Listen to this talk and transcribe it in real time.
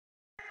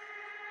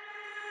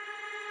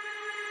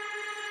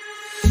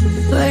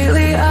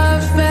Lately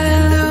I've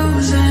been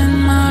losing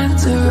my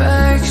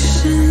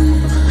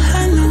direction.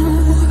 I know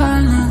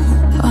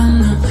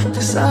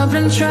 'cause I've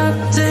been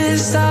trapped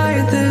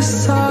inside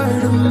this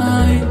heart of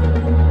mine.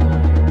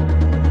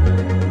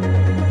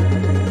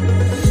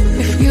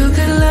 If you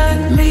could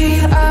let me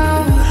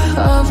out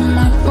of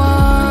my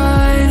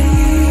body,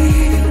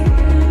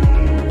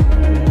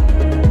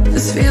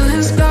 this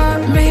feeling's got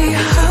me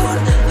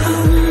out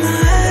of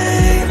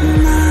my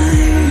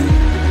mind.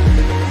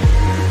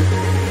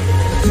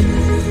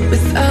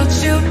 Without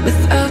you,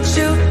 without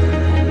you,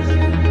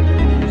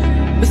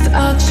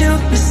 without you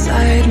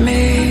beside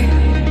me.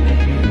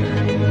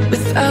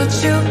 Without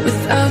you,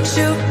 without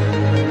you,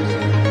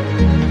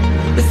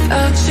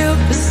 without you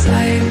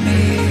beside me.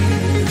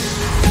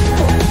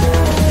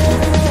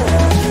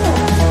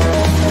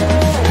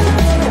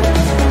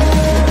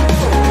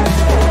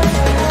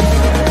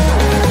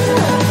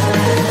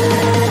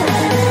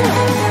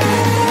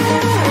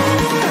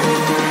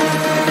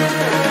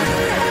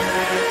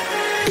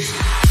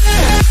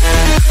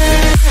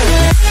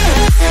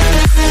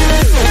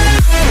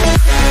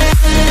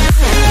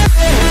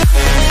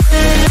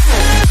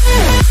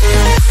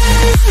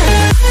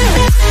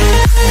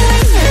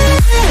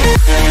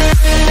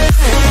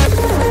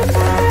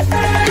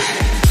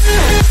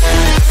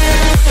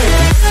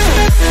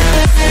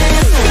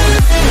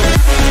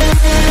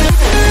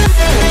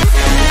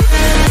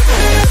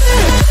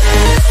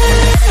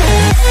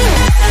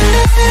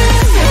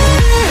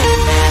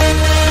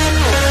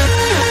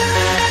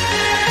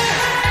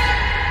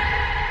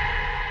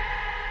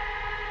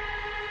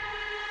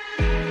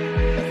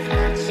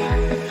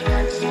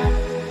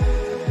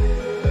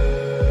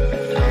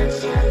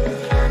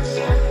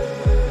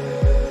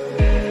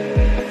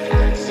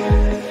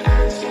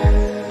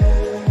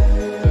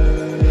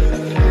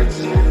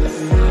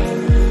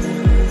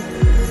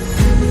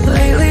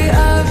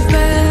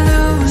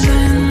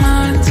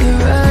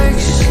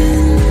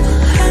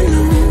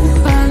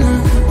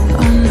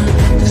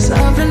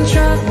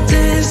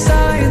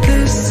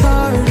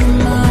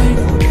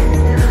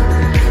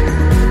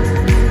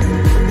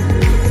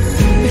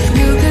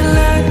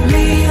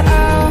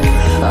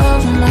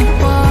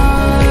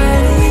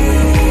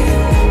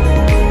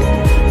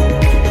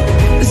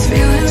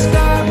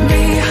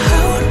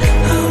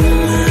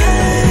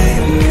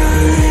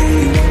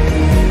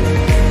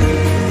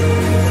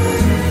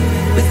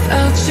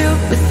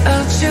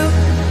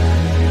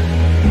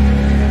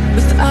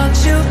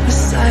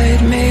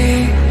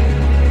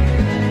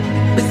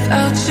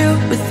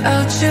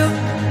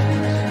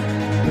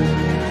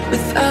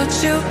 Without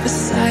you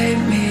beside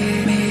me.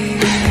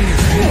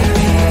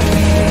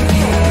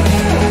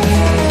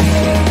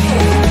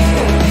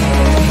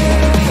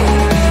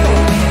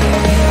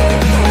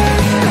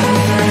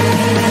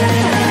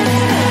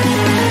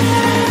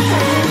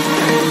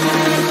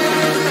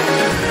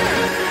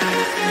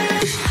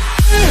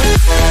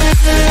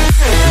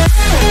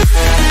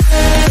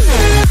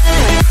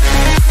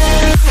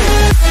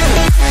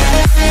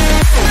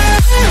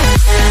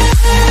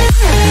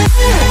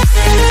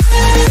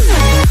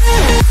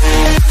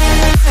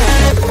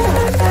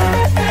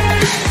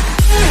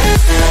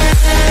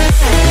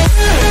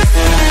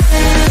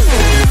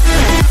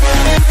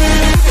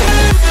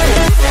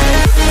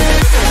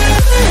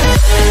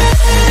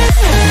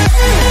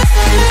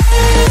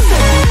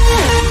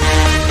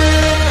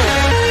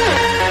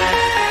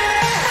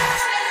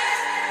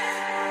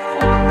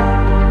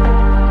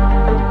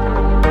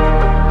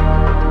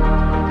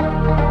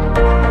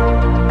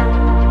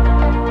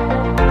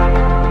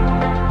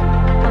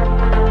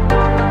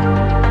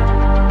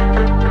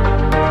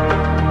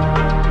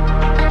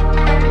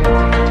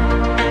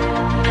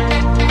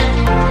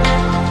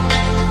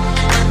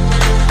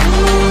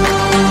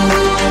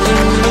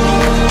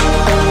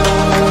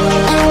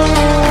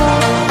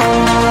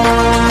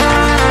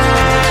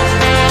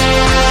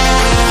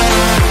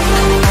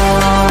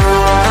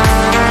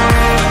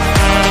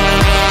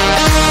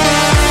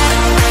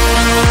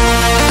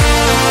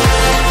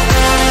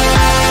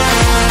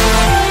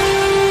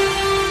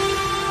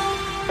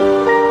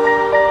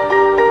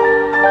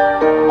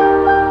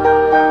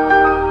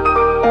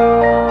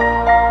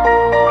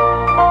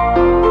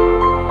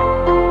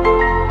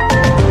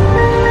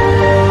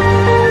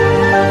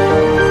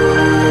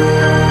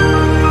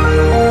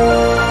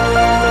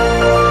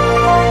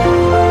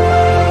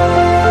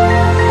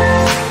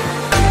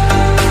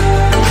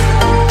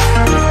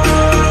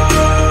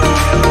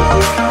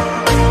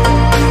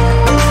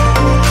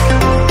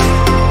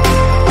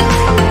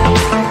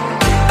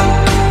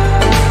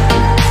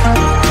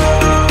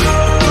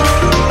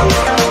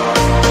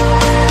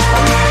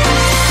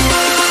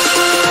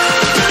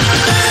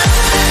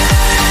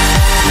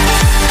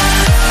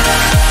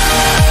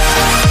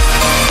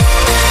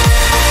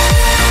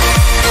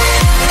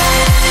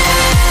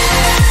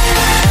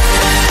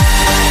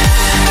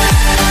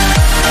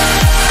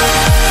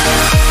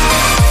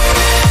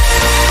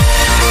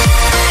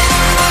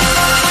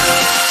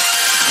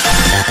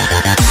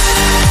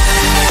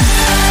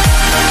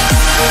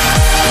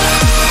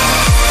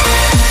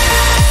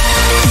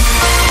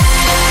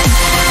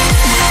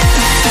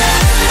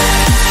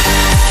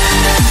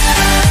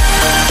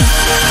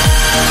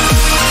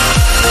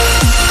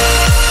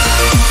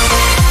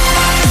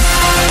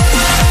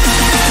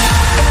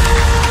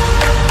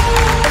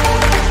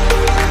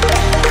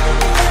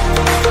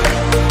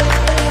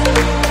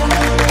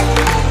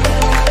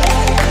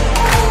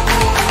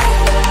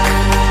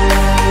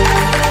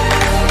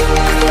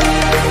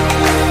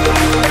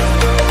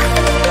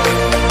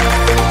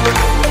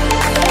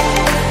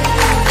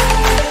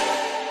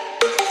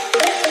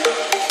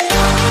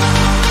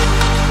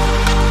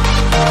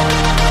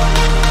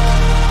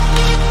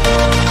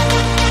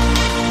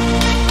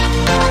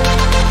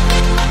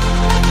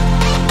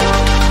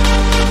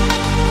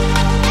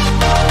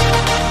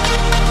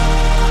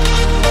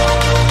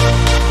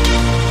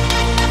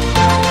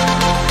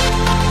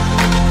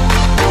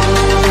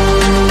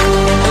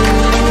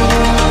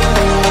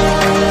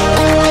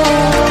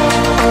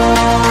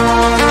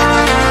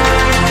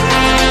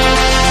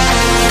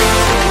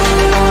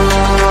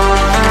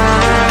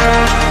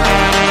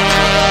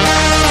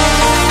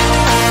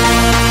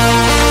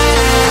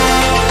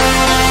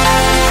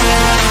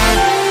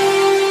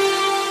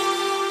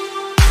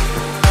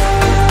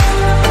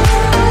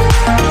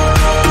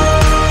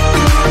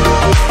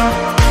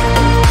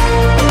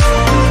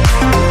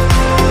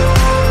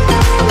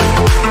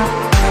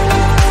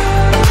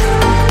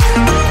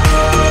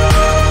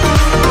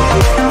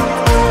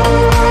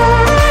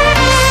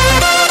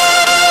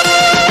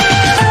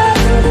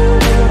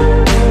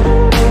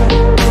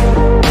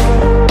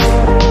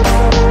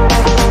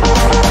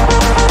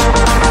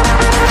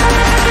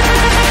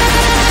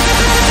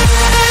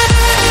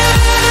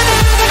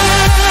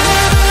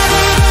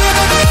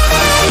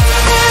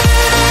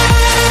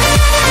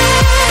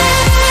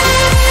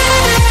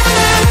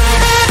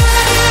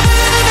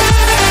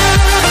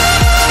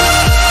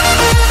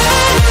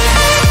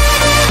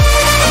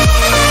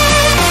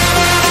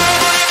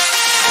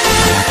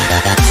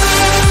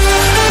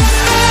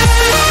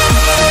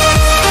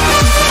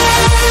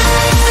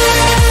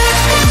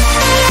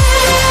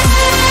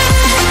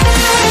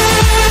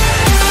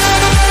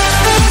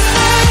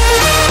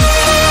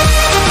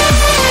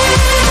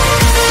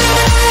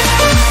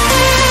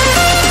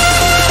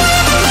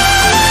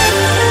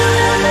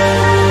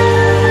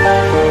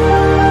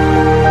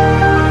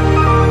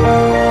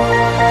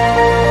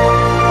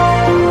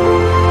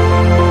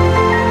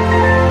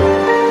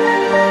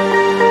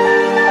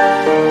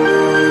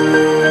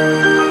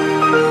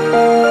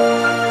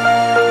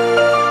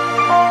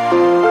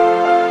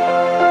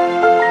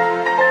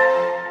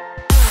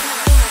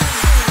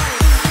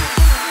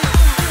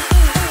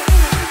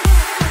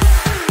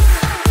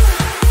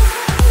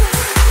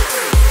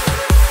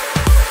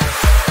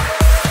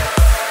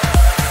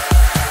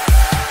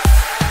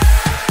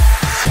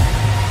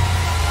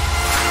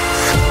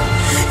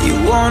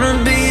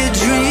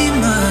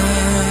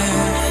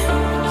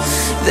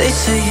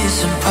 say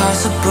it's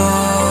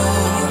impossible,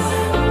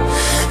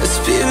 a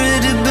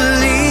spirited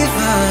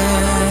believer.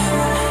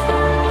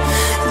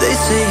 They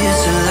say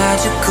it's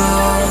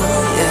illogical,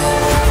 yeah.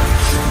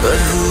 But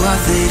who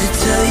are they to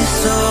tell you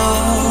so?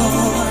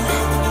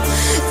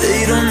 They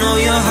don't know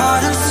your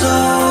heart and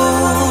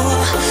soul.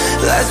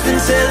 Life's been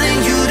telling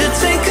you to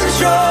take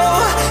control,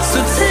 so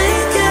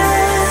take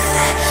it,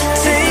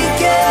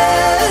 take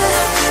it.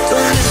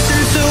 Don't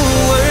listen to a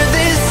word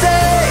they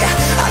say.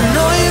 I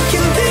know you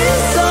can be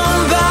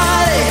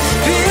somebody,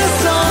 be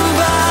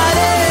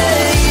somebody.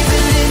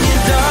 Even in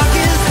your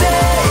darkest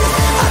days,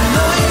 I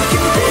know you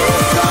can be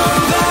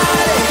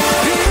somebody,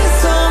 be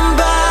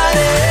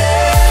somebody.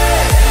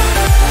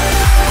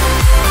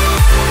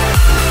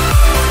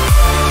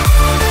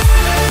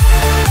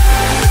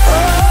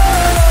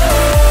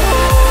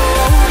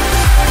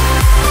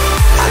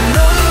 I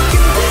know you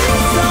can be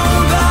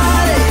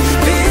somebody,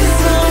 be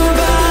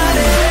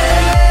somebody.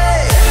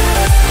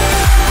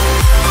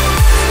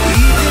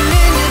 Even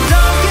in your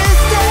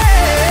darkest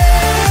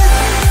days,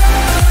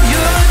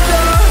 your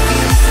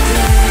darkest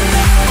days,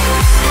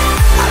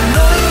 I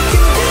know you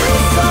can be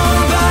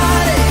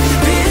somebody,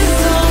 be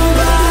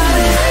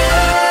somebody.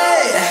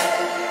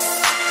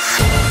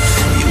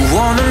 You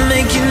wanna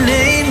make your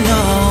name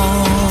known.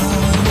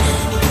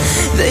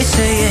 They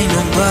say ain't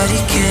nobody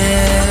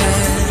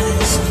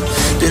cares.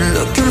 Been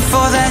looking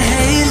for that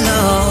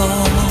halo.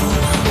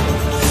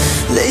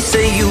 They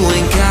say you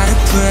ain't got a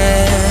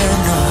prayer,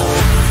 no.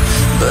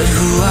 But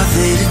who are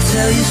they to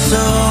tell you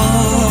so?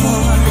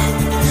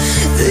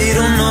 They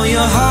don't know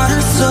your heart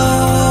and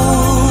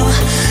soul.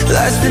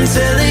 Life's been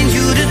telling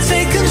you to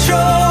take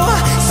control,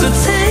 so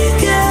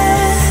take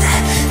it,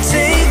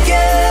 take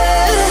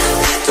it.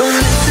 Don't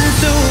listen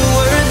to a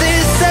word they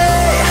say.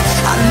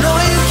 I know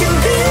you can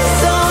be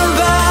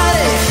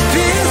somebody,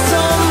 be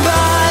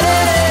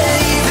somebody.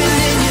 Even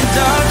in your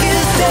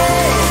darkest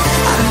days,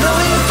 I know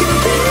you can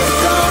be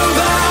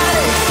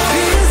somebody,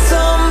 be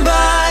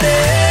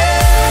somebody.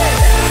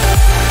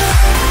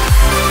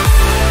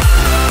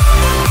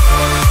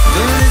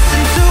 Don't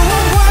listen to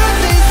a word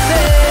they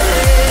say.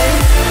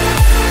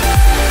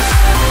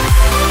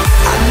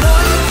 I know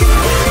you can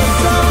be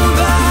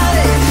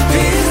somebody,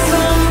 be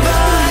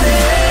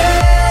somebody.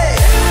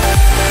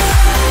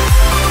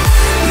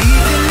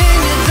 Even in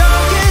your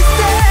darkest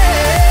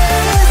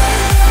days,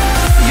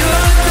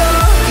 your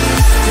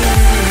darkest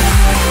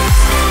days,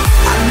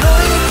 I know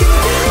you can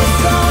be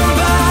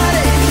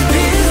somebody,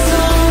 be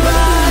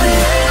somebody.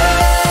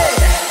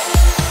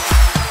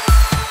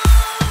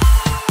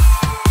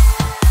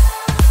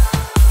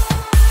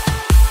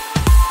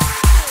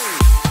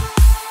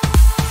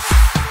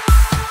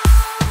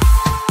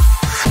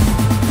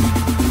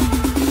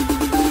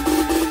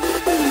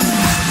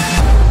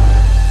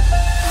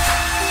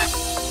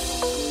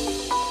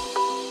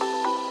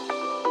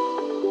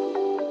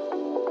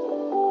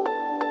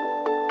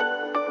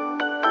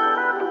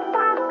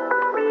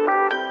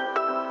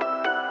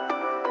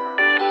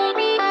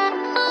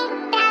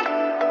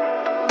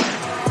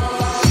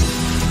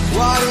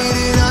 Why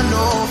didn't I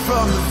know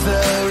from the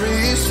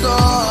very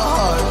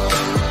start?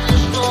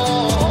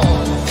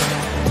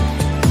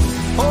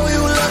 Oh,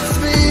 you left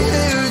me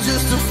here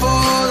just to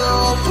fall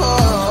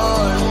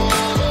apart.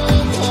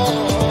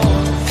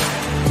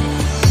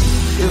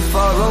 If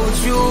I wrote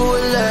you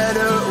a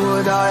letter,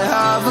 would I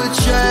have a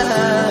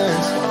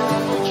chance?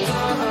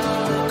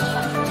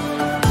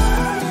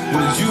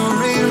 Would you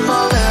read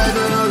my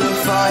letter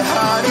if I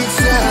had a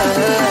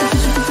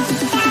chance?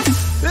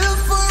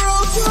 If I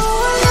wrote you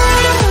a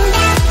letter,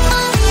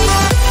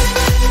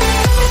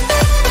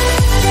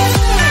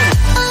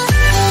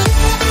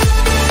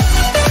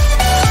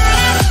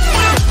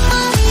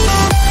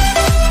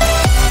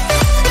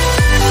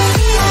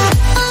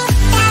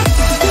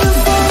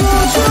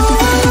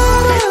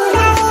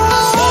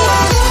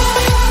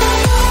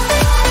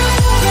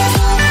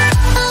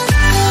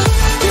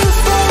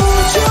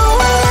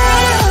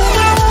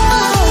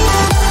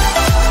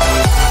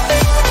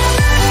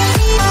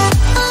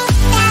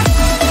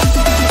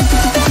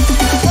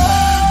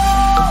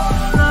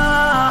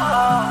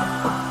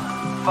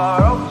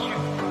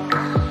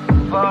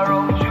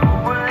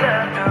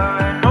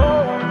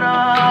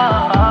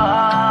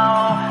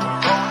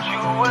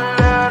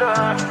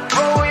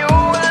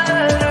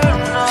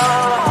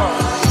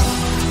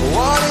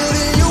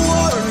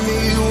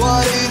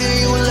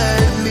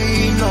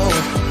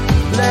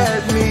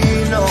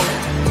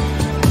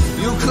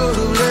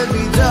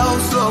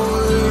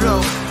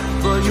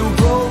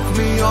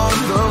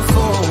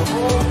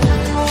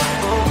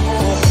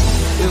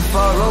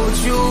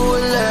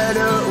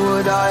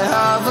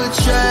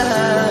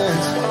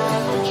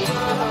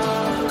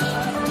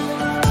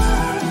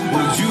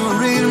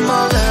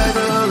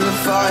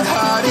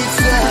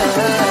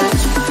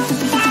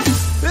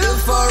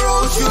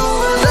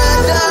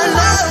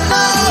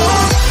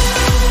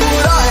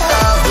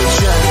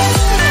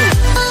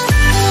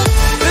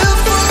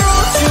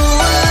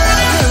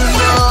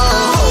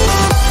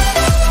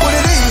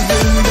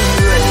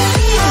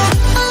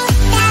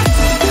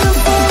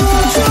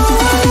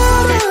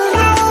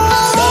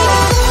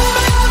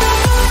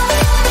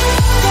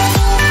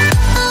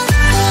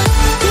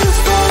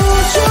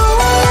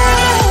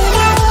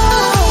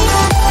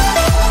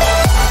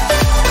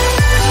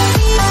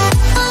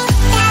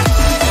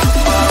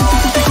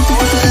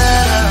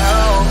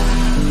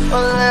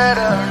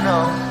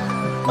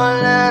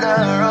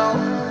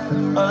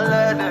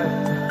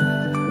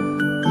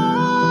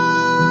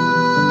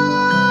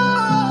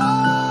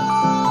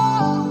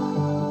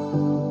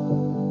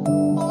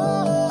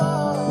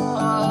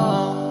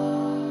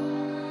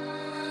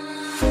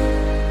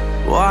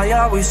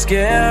 are we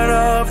scared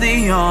of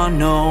the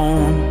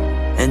unknown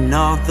and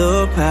not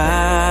the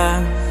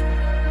past?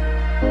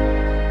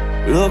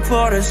 Look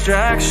for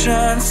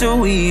distractions so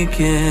we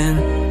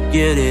can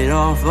get it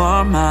off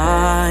our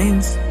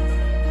minds.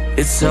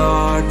 It's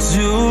hard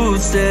to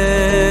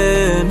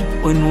stand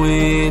when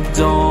we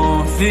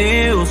don't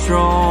feel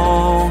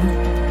strong.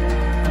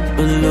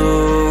 But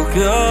look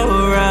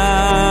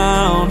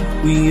around,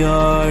 we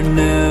are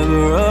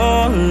never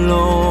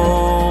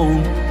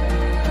alone.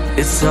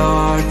 It's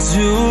hard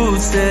to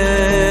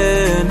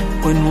stand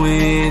when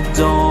we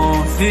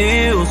don't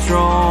feel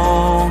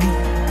strong.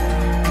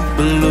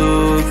 But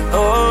look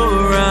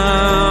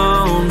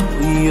around,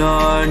 we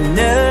are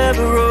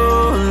never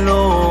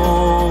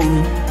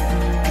alone.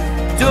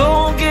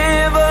 Don't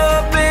give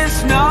up,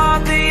 it's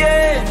not the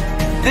end.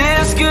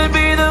 This could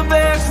be the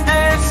best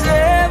that's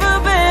ever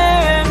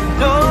been.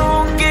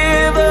 Don't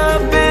give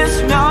up, it's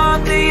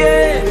not the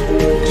end.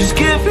 Just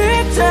give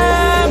it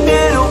time,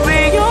 it'll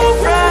be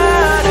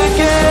alright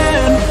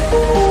again.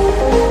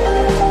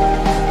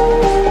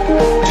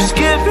 Just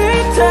give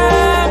it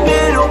time,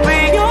 it'll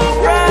be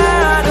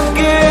alright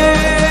again.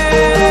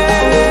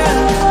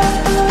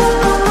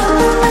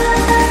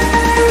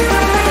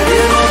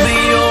 It'll be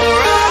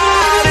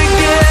alright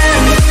again.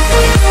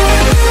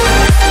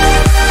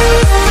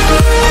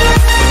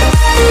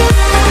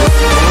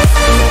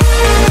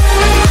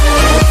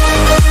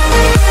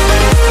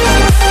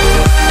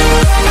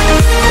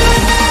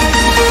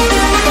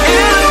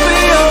 It'll be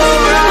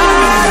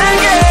alright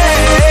again.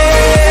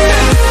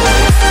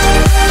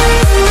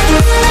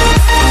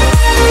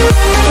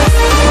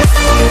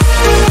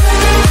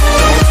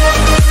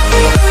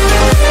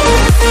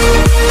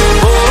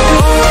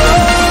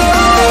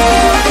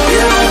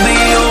 It'll be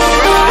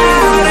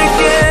alright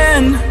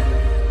again.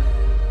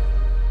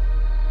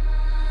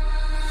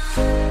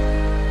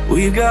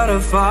 We've got a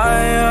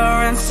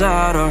fire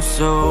inside our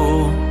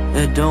soul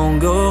that don't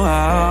go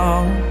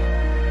out.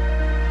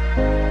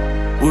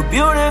 We're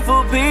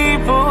beautiful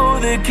people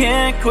that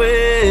can't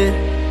quit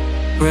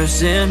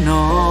pressing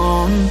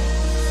on.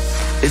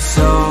 It's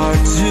hard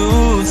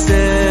to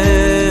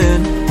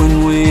stand when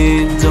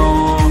we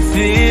don't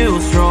feel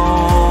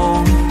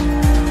strong.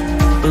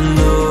 But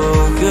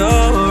look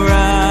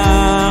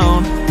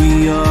around, we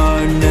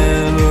are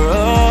never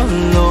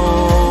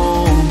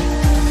alone.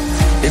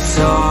 It's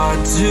hard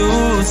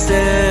to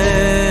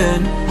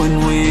stand when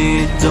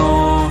we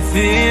don't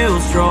feel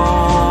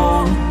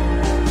strong.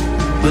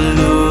 But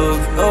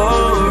look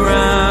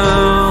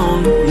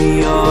around,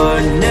 we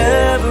are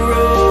never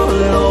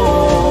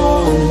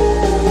alone.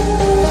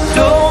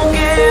 Don't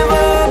give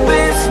up,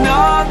 it's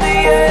not the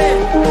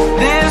end.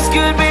 This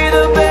could be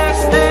the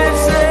best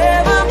that's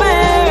ever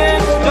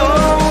been.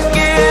 Don't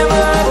give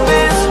up,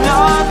 it's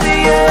not the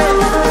end.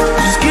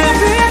 Just give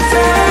it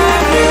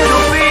time,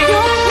 it'll be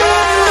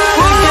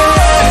alright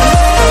again.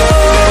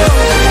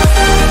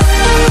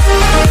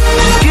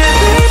 Just give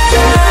it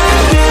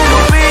time,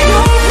 it'll be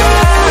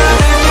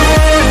alright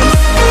again.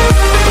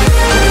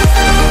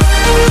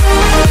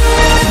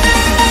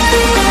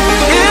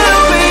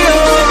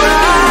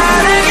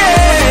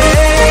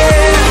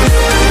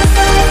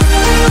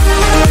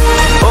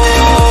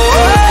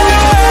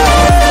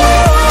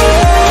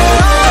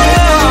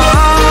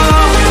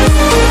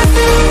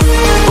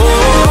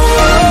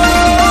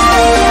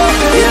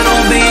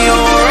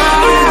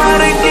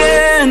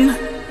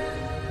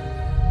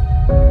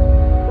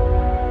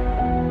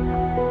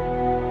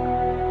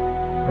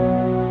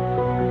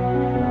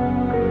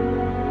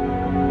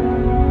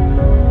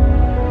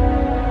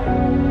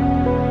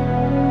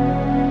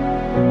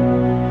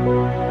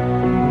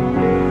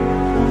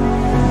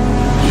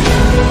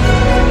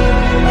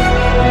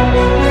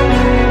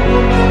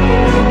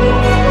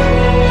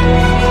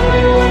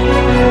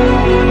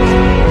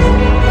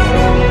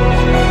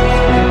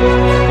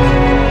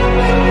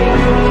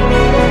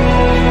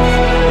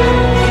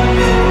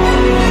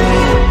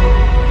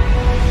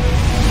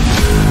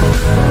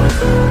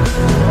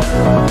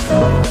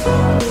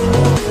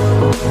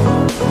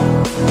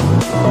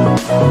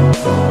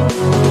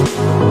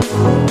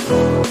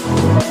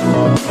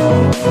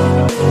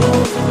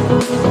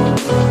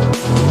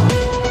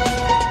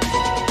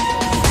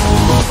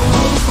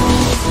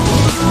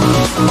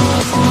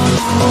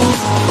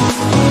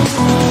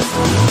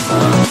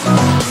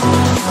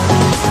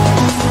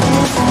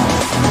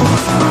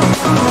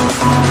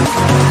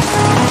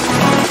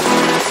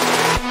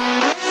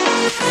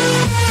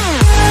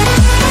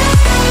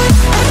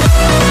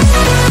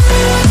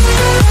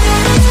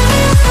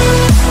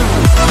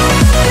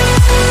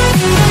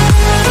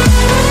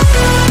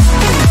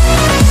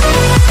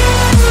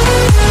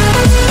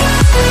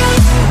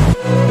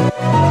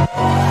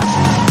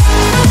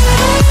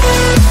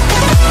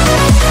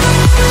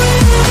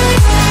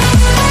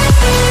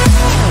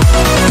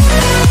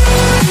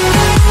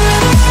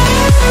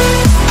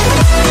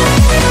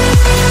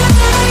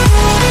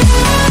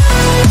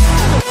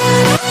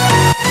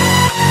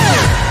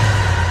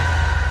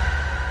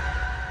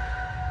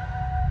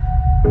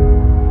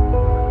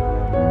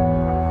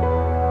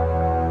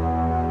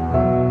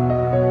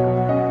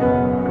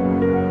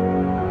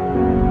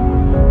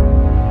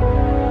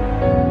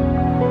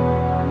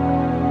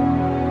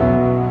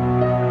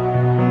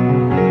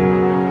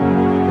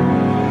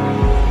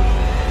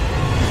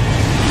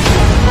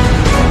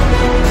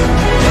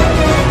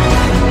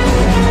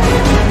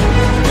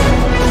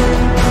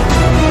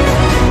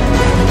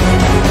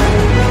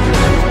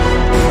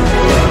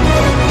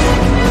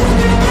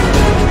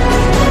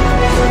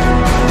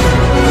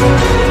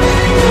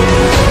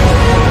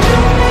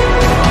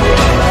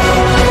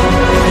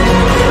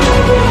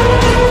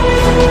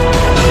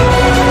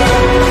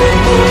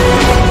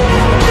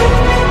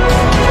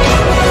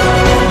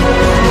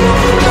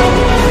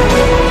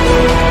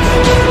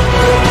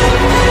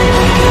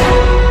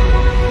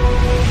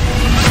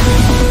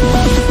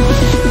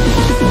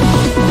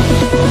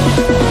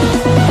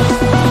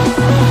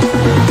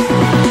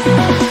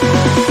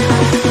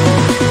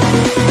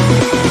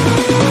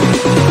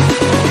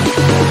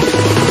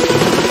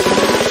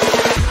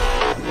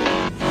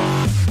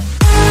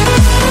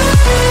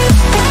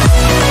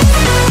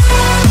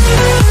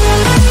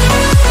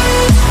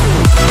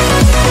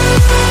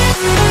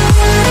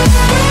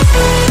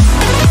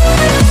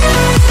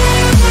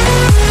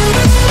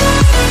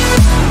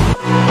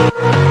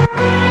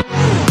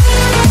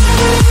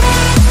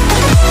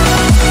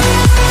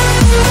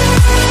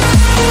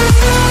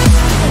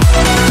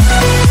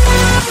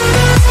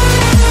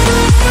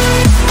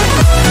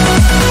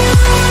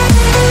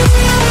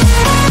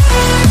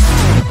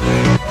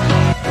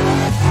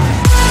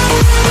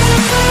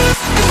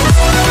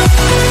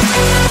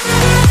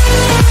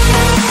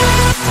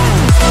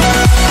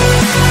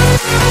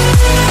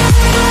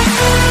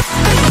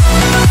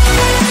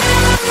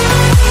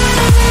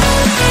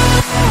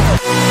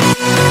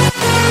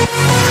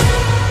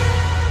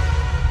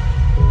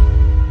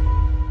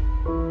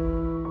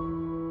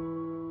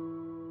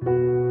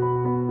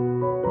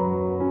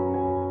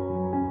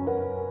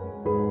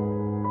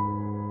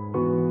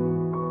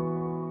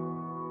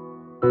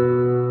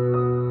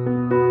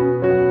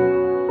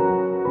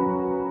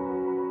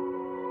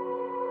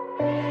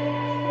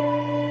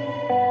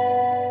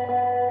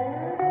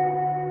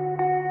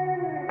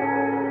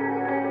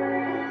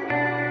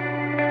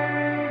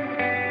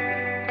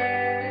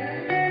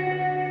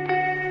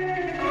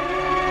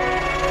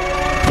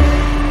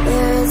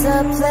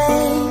 a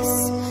place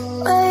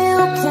where you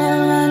can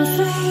run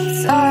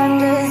free. Time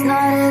does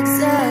not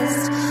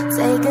exist.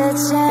 Take a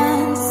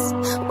chance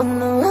when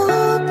the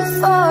road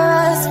before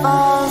us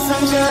falls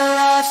under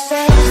our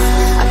face.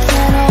 I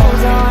can't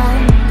hold on,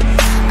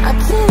 I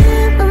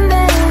can't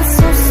remain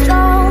so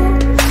strong.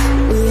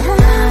 We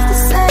have the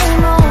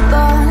same old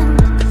bond,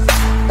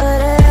 but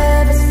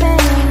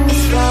everything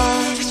is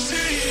wrong.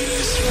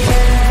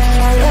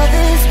 My love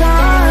is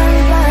gone,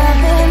 but I've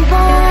been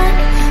born.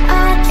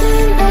 I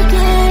can't make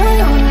it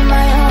on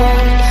my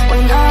own.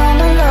 When I'm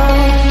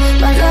alone,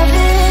 my love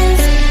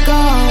is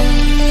gone.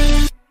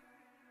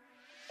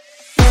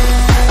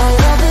 My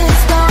love is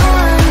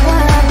gone,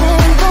 but I've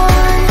been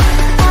born.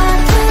 I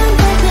can't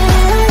make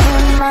it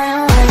on my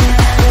own.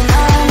 When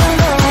I'm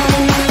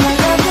alone, my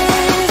love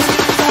is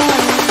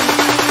gone.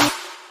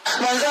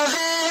 My love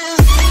is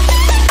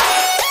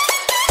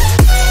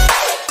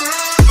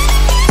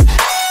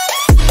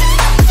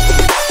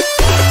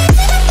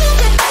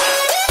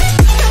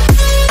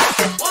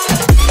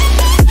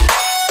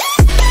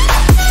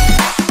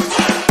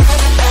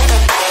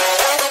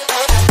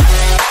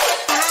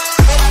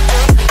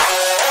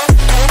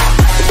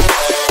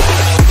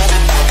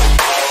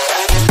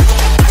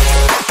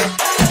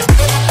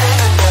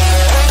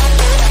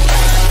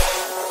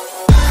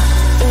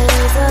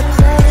There's a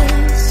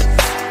place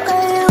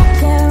where you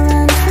can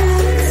run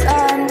free.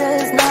 Time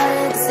does not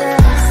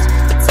exist.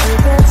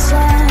 Take a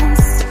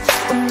chance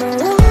when the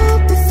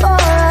road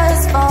before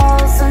us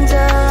falls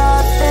under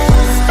our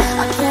face.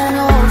 I can't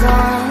hold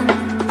on,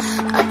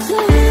 I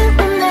can't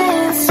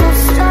remain so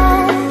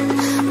strong.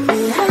 We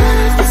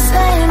have the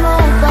same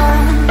old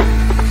bond,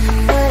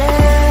 but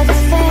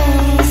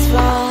everything's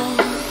wrong.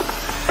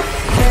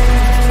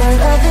 My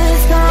love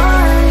is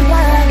gone,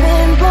 but I've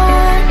been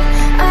born.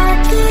 I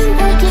can't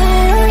make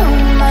it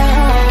on my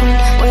own.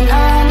 When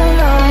I'm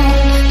alone,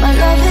 my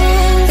love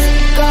is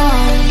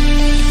gone.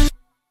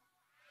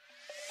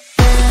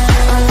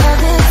 My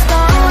love is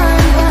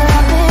gone, but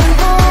I've been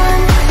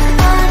born.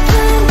 I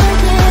can't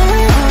make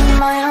it on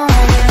my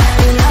own.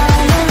 When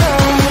I'm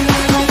alone,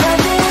 my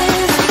love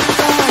is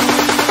gone.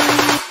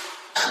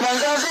 My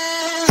love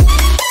is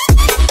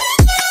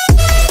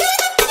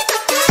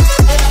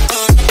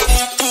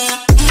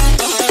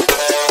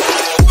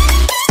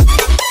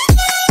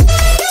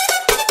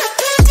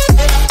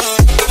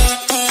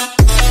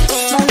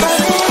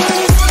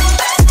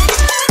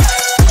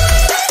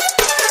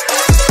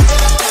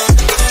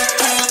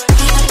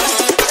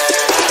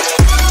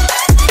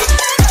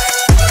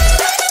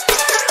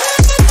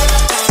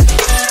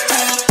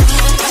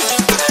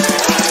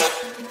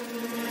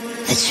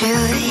The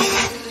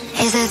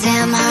truth is a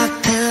damn hard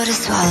pill to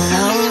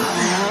swallow.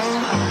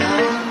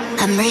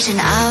 I'm reaching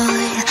out,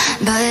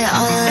 but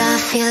all I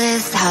feel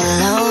is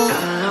hollow.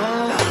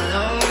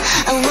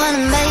 I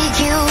wanna make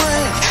you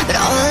work, but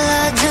all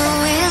I do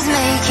is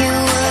make you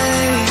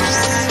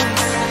worse.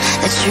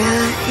 The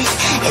truth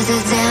is a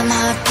damn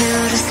hard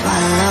pill to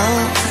swallow.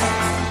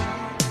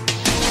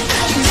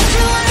 Don't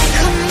you wanna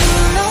come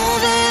on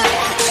over?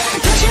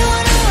 Don't you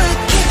wanna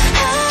work it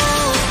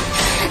out?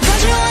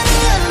 Don't you wanna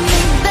love me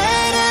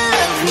better,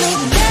 love me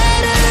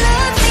better,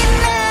 love me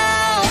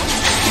now?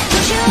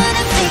 Don't you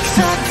wanna fix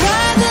our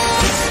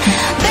problems?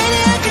 Baby,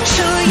 I can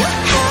show you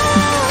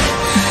how.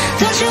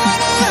 Don't you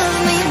wanna love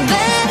me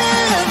better,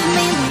 love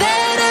me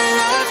better,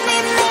 love me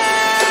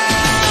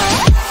now?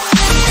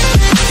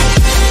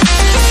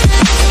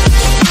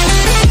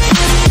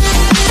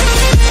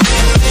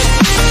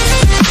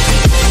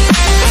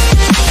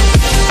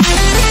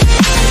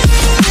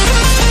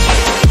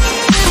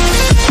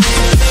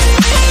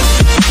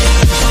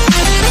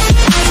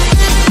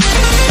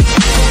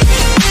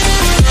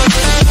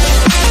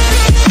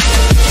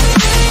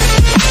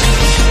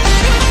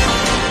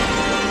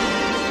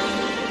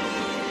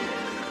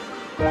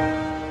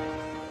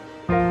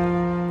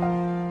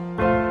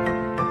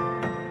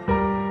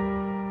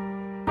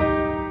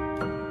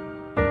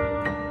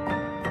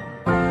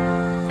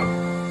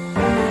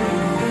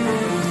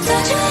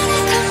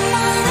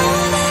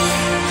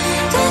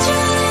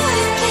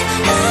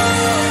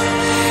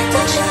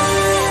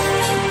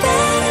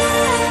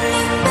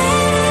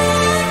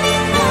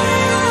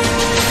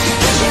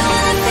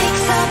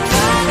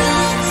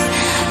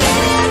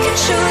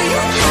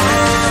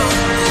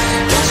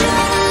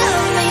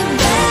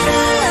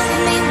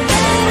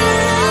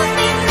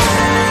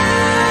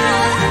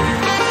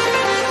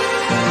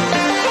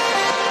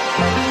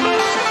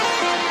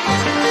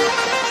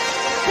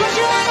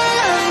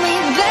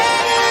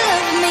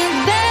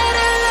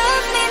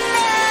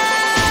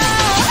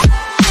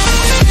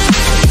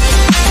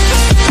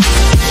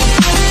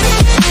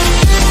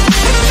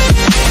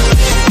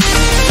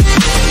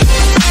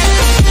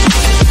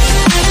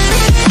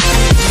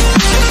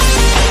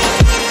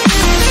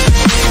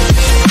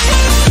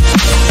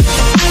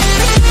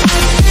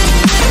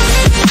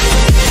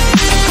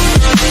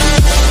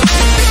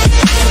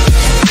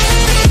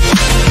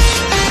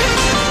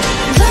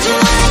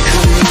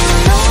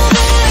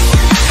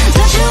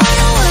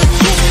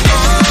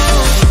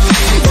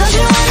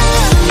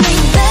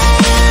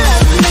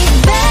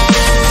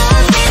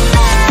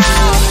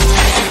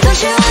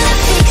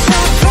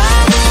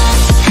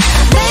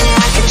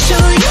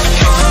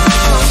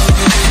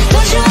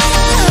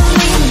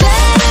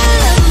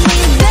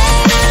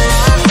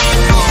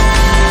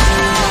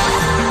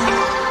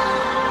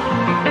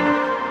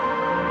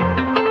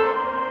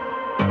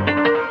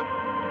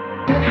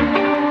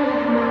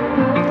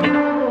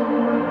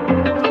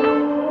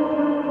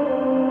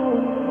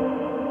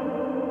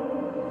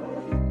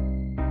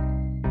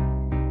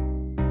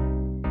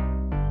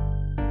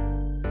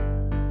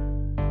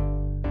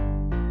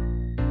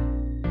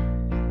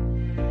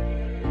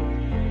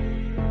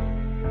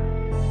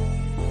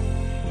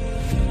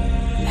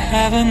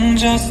 Heaven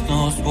just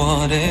knows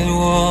what it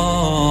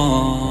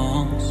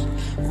wants.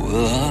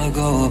 Will I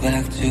go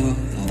back to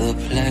the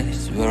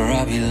place where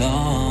I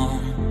belong?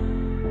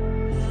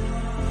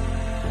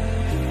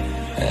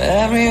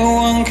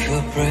 Everyone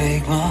could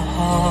break my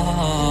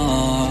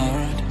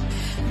heart,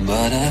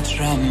 but I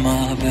try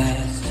my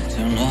best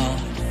to not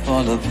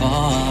fall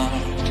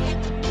apart.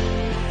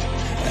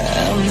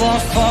 And I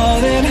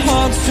find it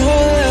hard to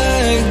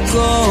let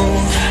go.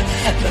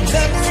 The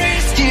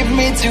memories keep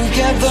me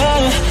together.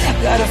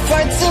 Gotta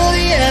fight till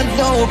the end,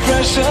 no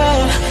pressure,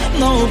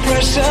 no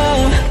pressure.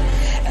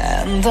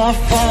 And I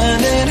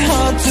find it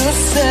hard to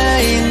say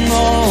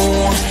no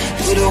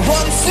to the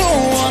ones who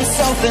want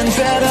something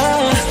better,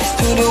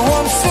 to the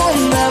ones who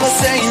never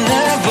say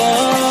never.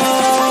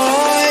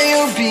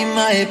 You'll be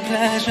my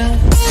pleasure.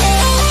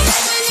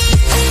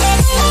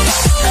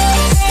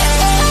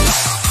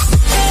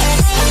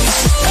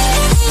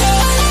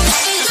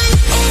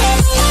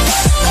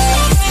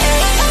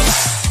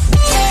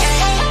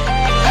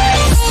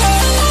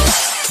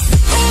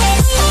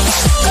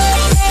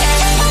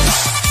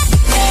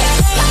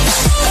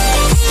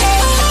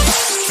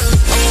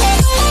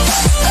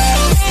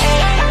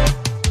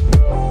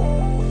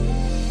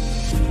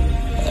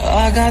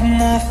 I got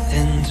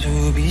nothing to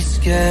be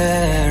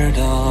scared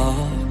of,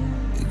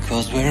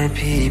 because where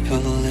people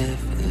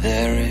live,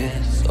 there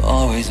is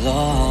always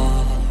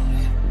love.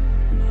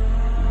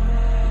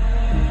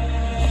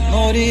 I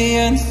know the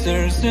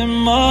answers in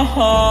my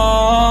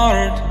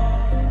heart,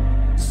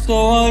 so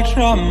I'll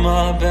try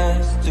my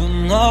best to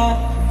not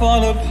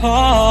fall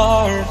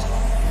apart.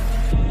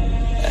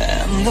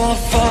 And I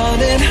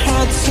find it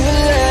hard to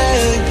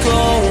let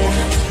go.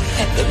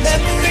 The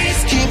memories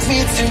keep me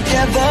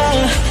together.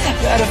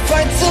 Gotta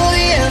fight till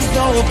the end,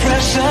 no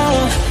pressure,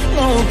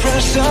 no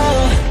pressure.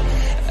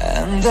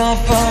 And I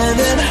find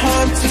it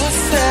hard to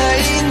say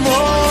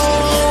no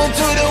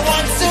to the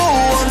ones who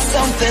want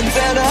something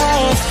better,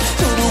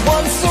 to the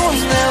ones who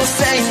never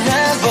say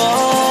never.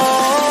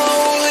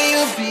 Will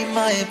you be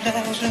my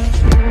pleasure?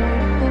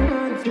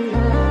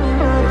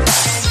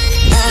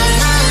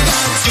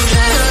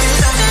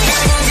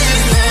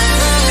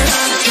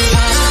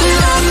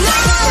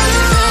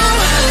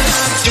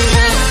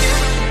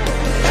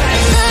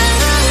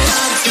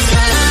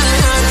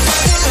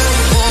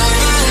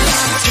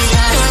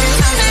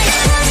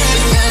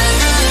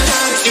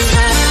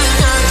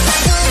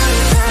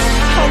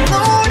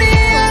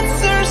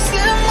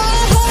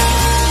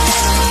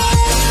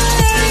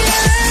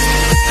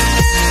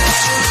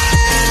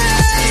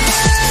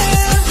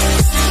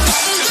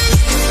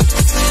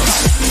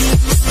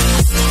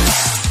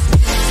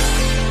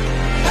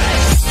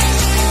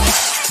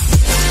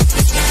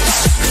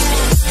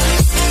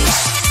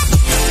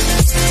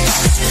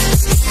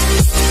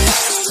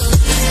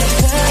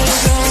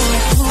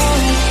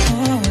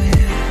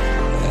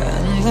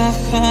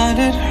 Find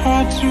it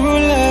hard to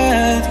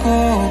let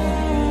go.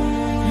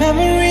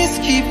 Memories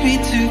keep me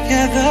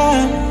together.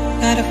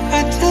 Gotta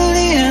fight till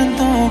the end,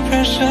 no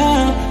pressure,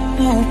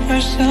 no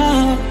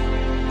pressure.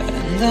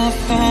 And I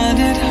find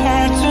it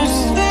hard to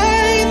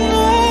say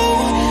no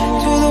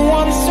to the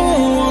ones who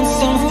want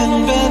something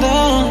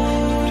better,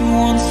 the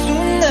ones who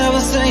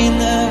never say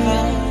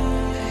never.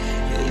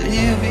 Will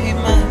you be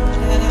my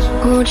pleasure?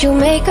 Won't you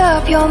make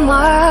up your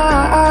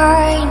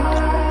mind?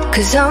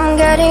 'Cause I'm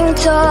getting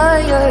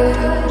tired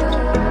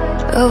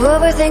of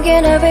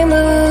overthinking every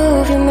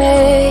move you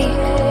make.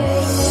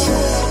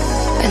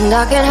 And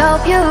I can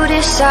help you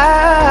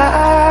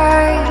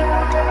decide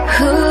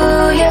who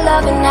you're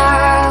loving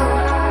now,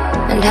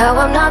 and how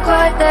I'm not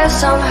quite there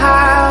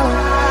somehow.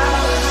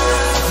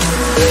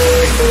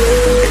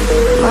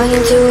 My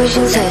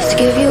intuition says to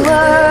give you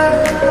up,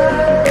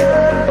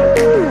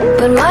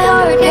 but my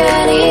heart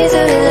can't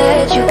easily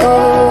let you go.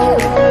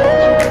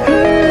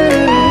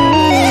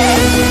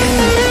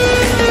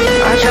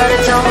 I try to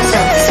tell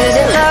myself this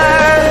isn't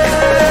love,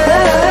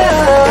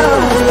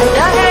 and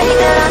I hate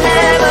that I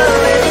never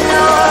really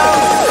know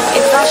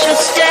if I should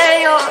stay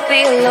or be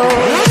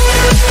alone.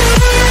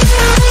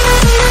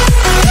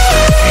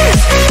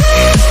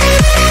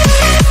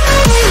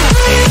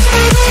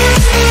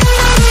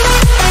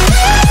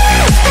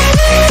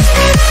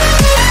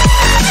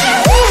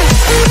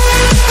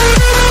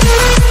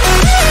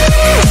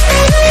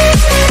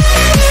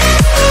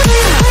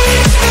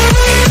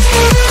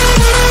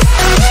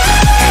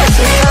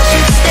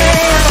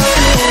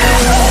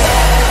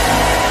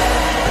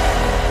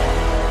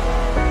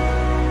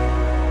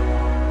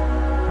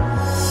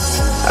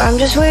 I'm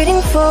just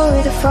waiting for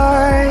the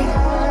fight,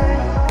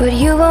 but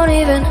you won't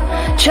even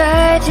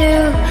try to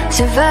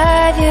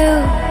survive. You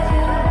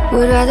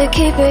would rather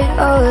keep it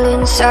all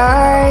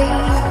inside,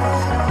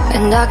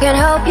 and I can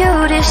help you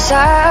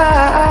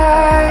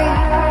decide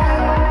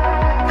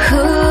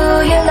who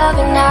you're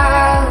loving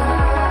now,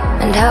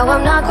 and how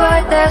I'm not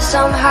quite there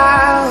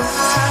somehow.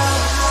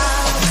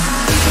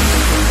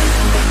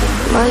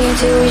 My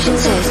intuition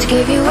says to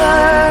give you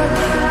up,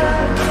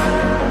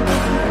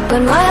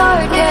 but my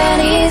heart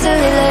can't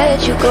easily let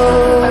you go.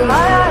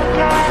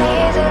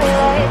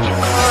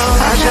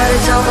 I try to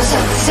tell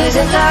myself this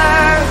isn't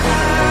love.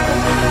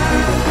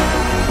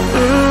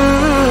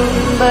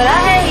 But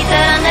I hate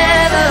that I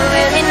never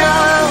really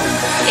know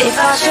if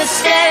I should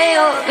stay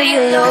or be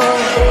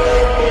alone.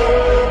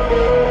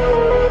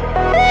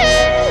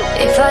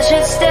 If I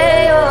should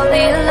stay or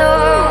be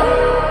alone.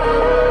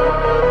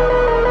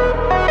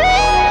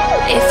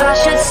 If I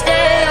should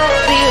stay or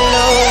be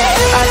alone.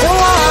 I don't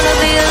wanna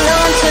be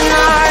alone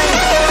tonight.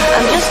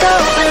 I'm just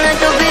hoping that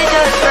you'll be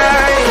just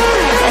right.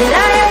 And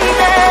I hate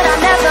that I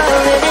never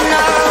really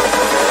know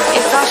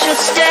if I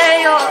should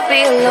stay or be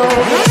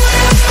alone.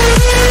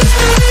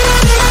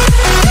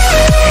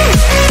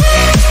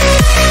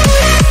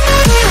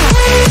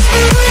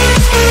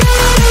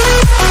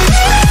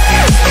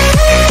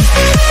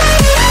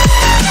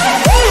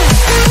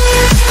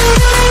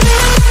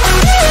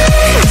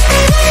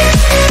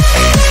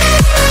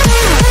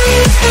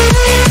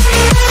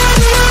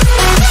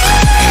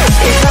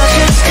 If I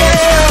should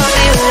stay or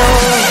be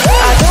alone,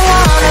 I don't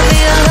wanna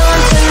be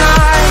alone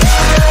tonight.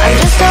 I'm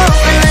just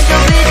hoping that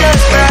you'll be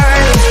just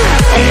right.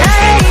 And I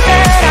hate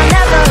that I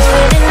never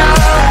really know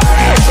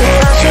if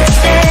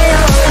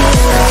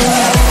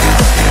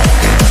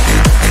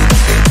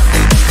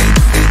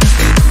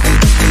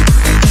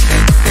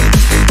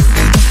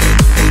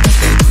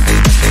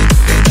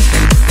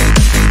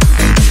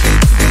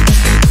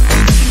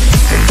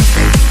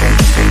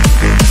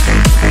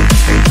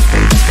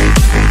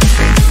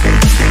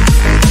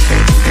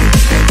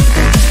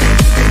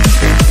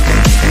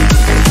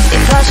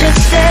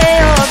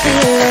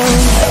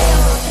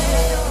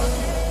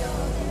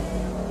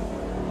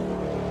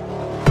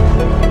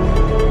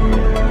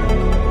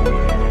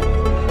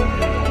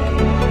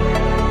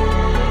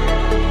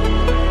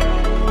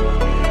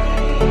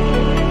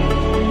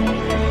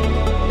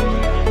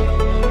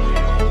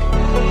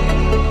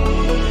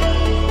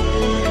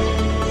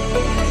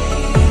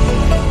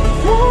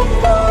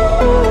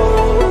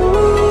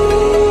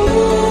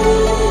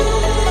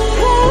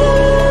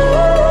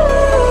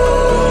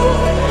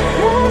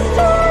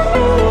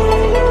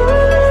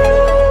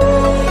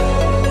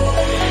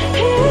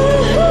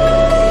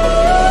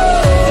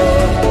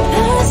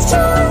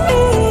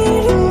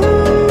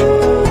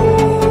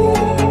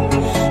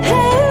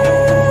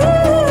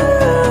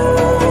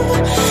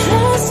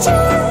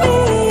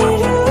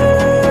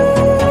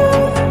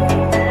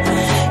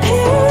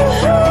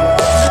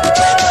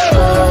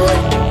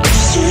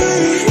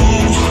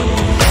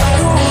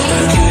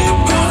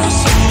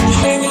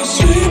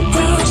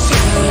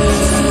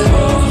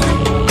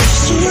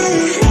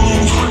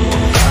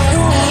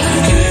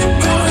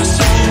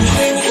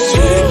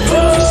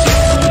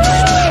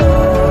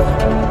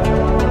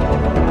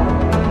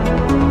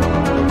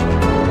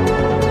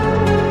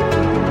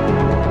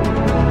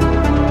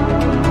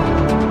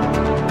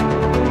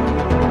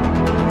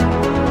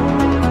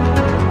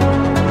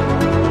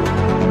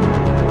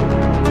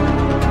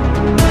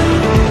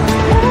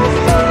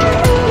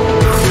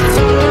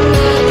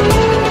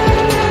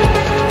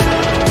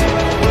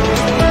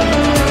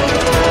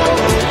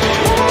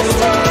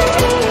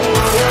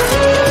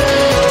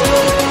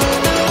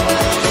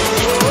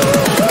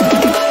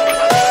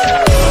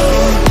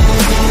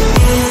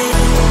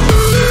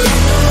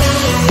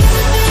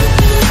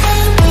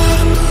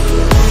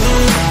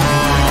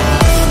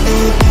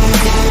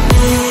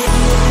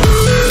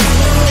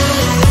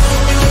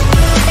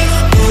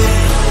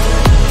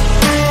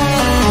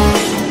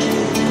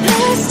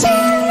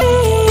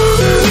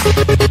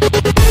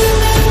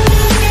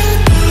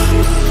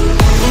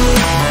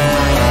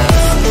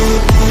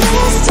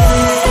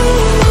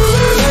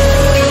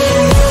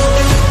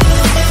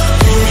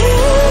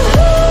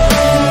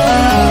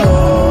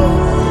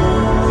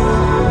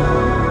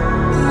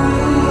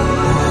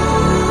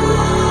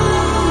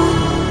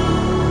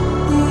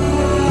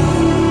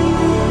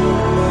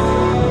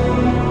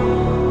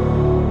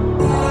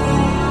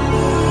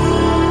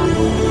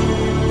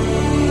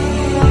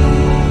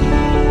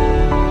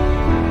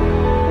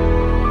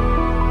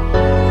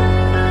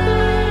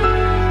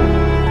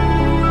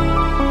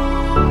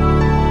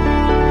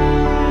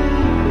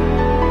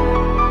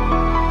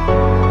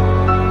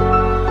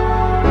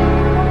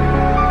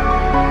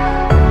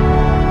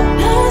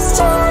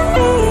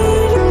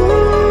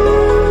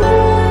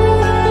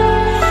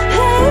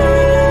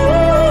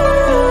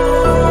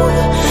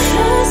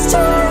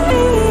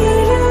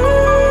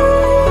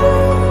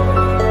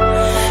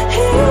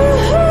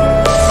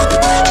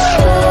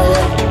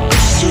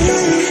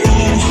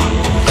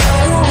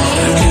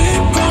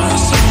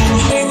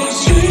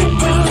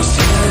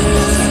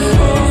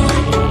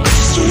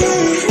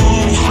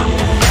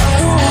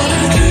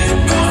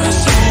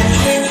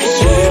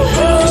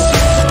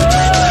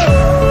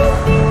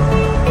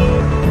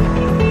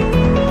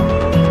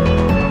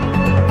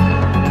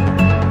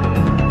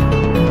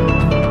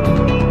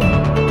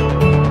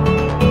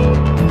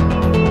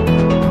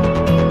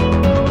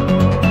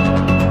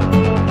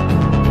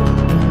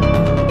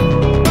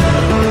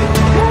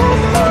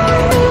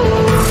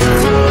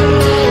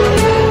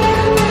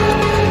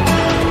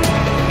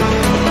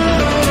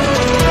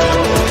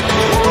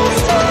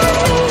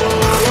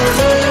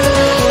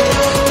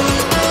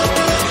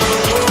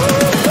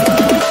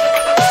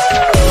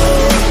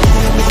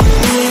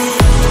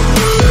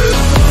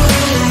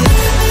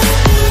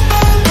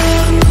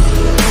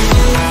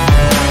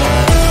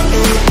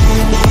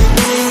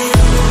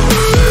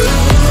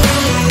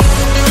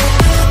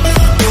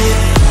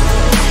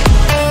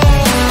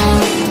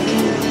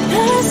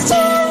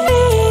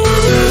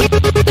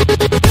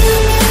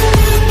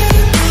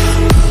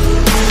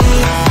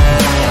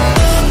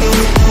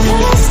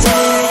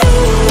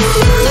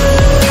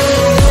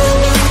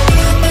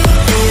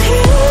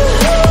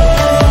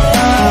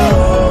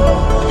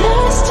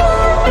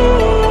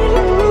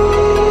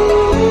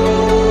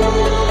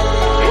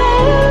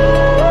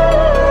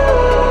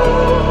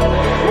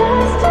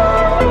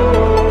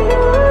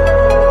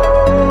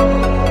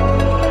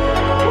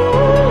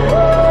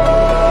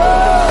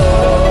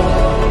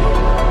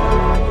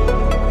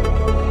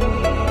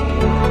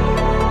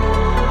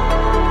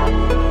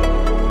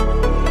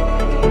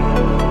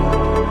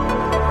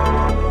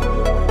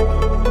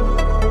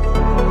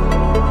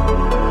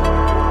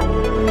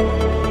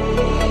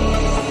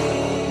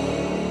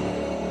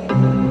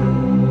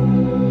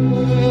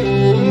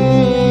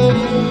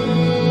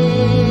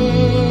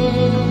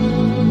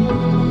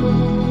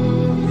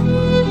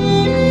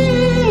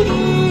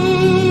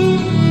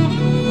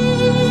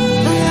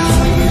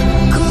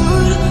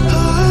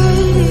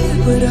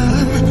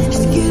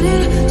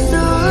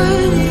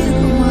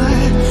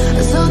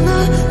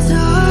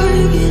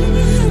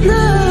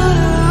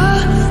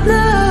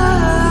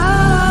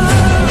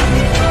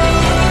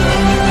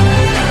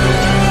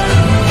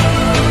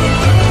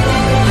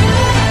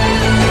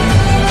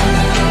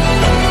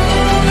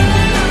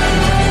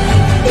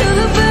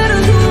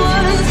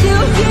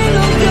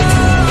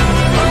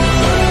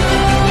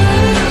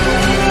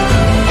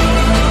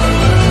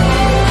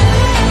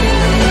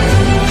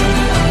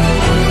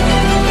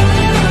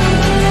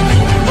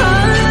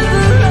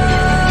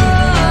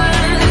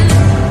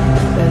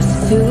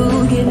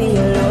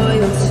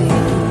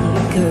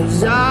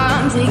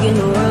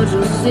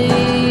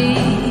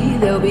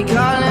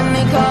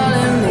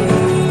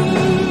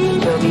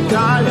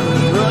calling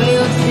me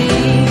royalty.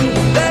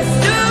 Best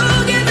to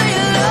give me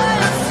your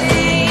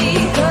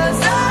loyalty, 'cause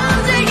I'm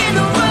taking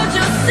the world,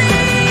 you'll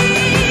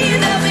see.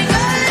 They'll be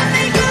calling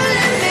me,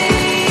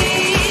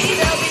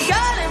 they'll be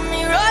calling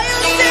me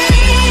royalty.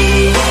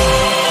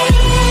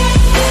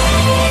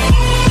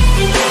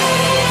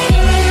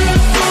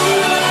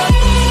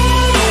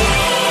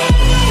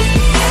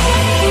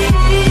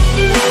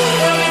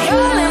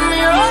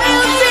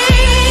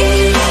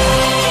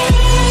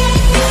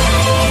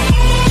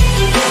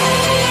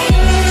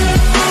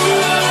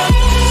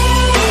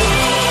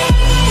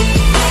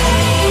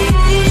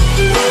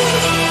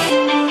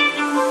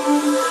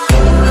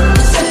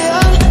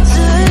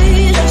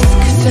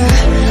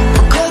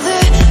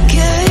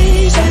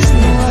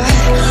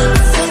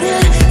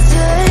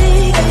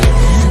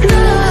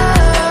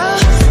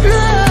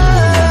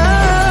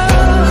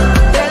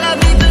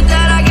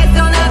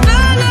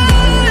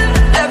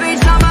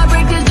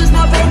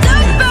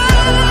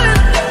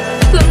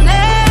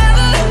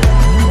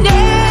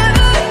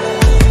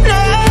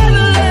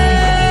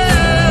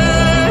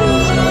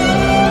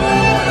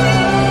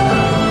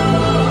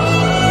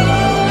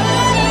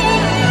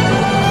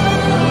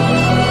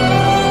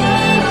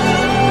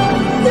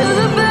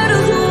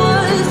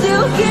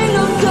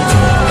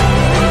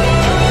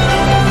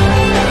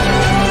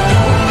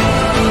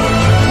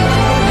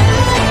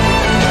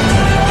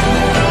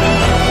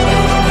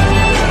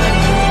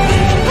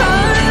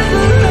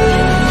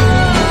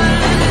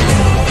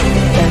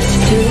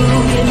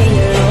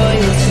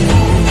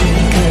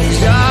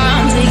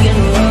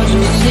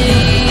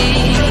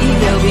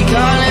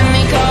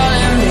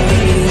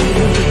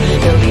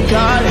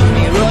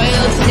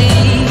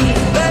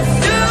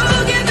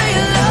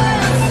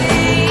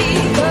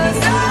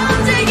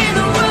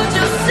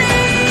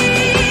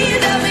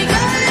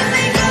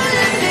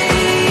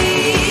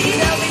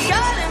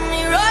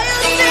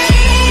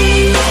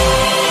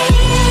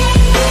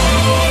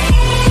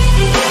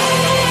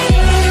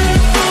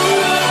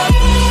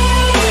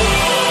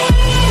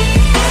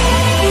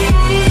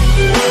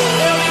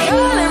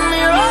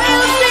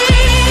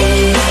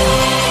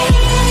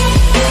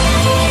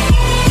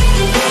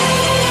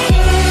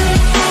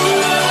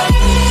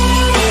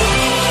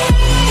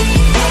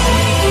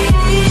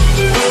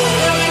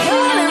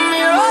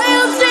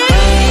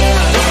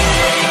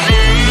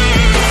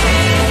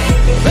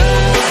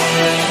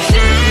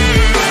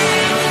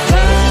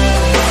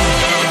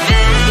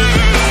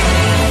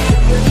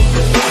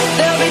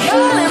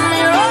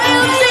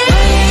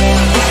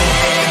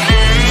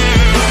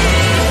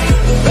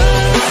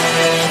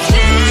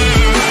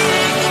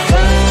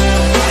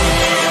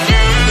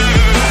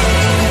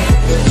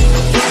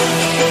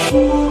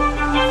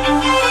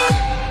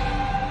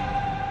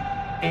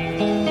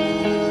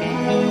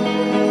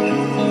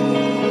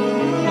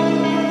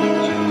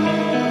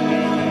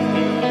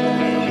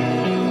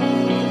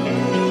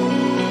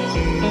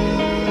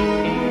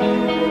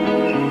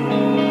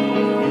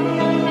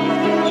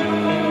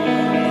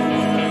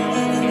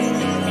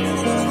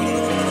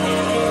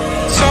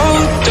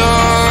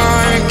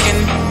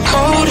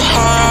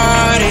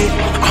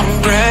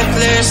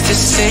 To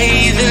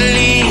say the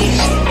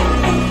least,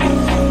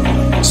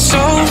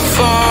 so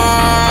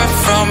far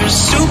from a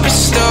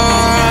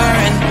superstar,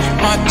 and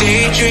my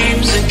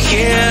daydreams are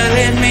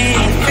killing me.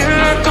 Feel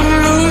like I'm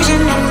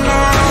losing my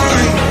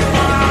mind.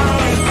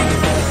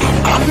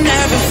 I'm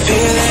never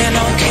feeling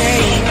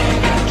okay.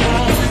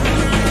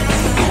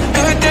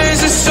 Good days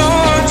are so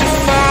hard to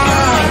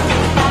find.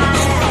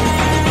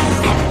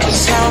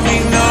 Just help me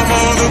numb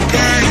all the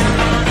pain.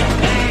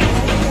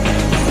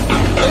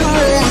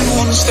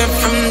 One step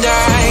from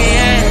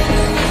dying,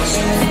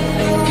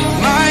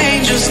 my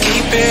angels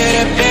keep it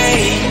at bay.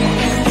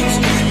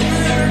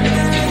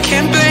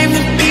 Can't blame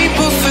the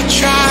people for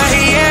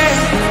trying.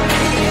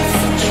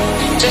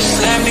 Just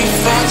let me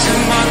fall to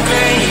my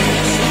grave.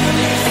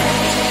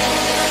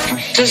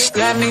 Just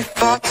let me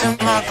fall to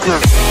my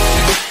grave.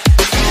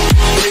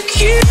 Look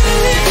you.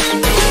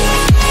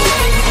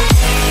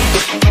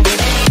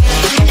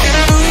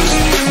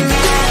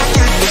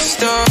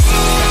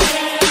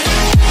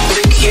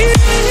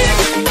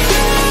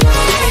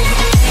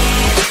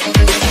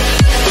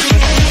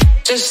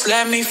 Just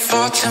let me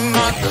fall to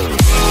my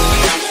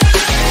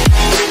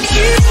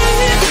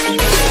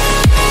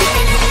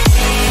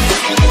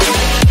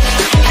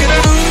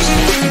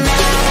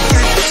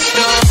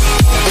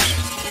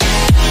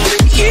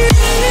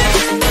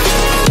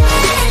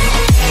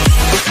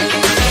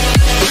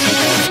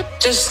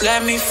Just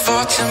let me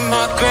fall to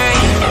my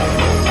grave.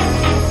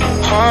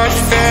 Heart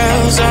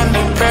fails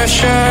under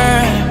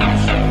pressure.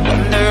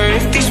 Wonder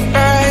if these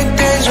bad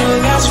days will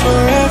last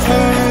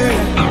forever.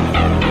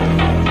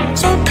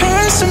 So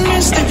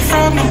pessimistic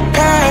from the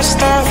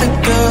past. All the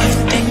good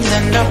things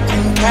end up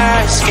in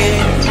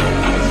caskets.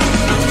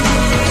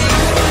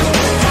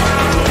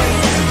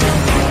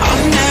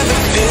 I'm never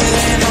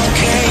feeling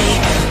okay.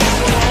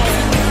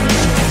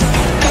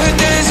 Good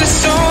days are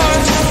so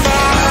hard to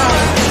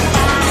find.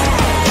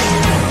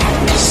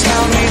 Just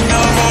help me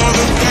numb all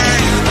the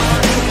pain.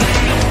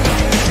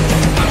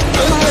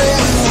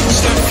 One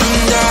step from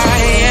dying.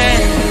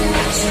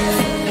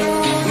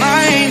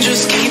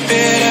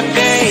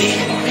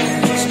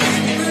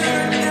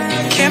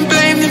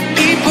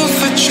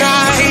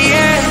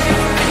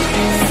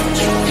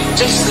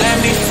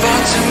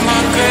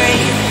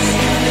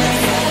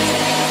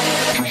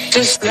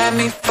 Just let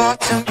me fall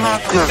to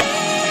my groove.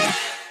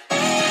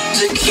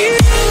 Secure.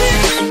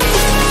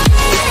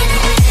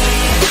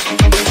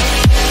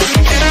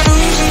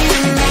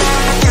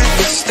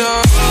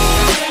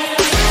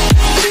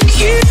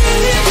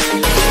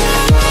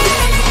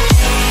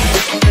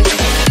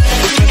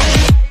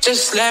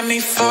 Just let me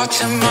fall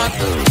to my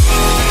groove.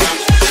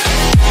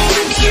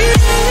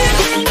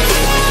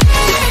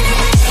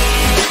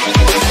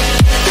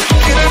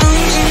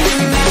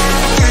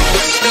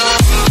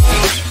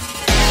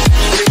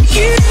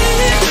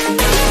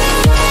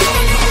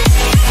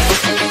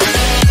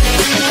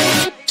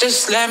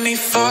 Just let me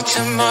fall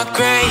to my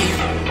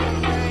grave.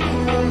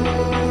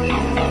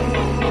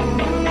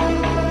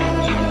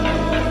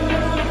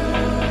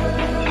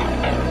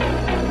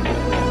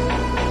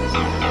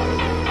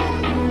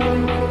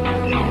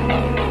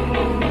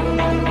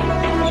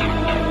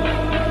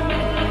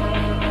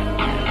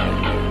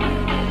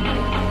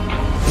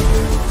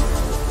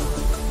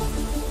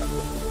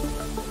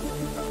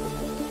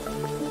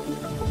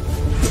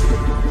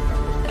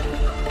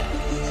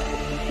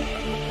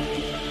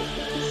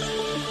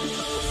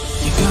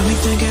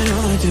 Thinking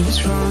all I did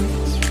was wrong.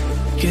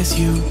 Guess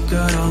you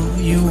got all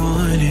you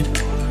wanted.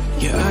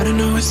 Yeah, I don't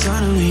know why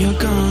suddenly you're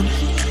gone.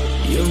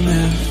 You'll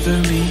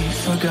never be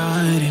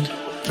forgotten.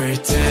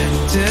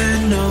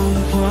 Pretending no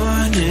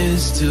one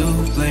is to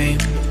blame.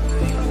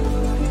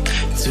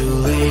 Too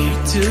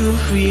late to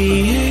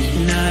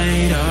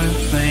reignite our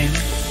flame.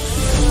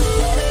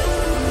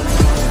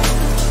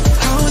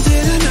 How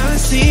did I not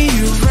see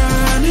you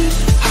running?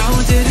 How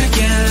did I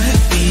get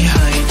left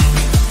behind?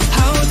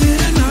 How did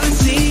I not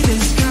see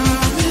this?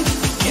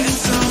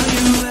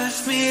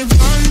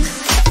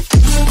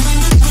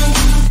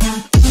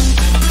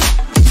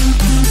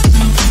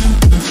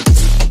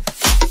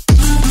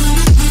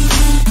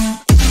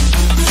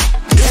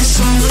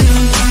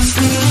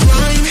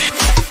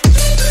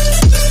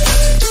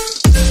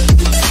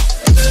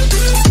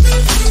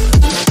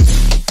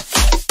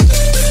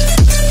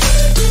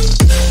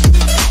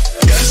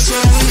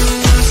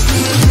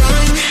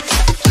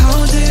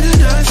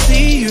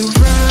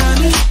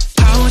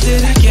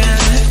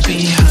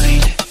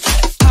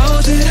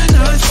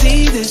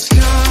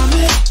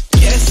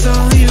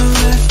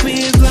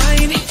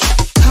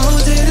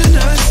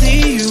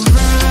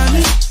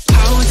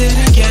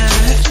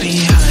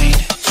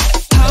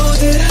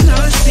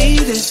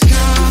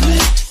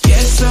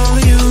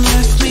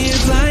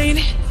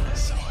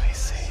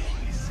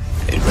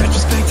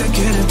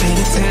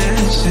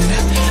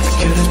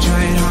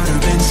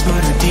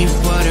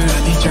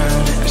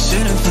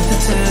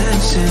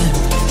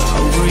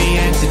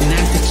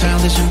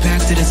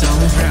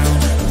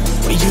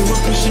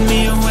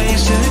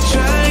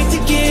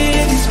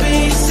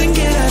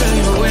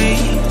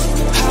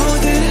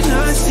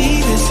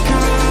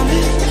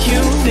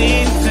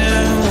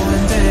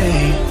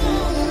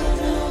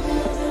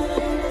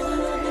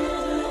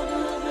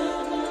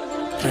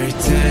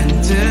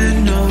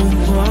 Pretending no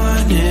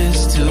one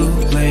is to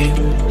blame.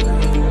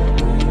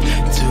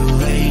 Too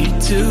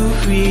late to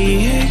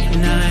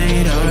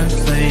reignite our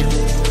flame.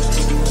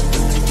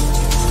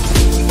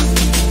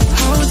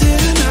 How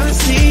did I not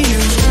see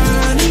you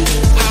running?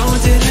 How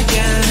did I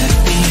get left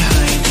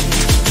behind?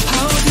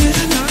 How did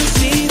I not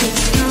see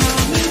this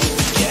coming?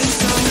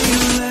 Guess all you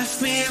left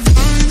me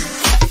alone.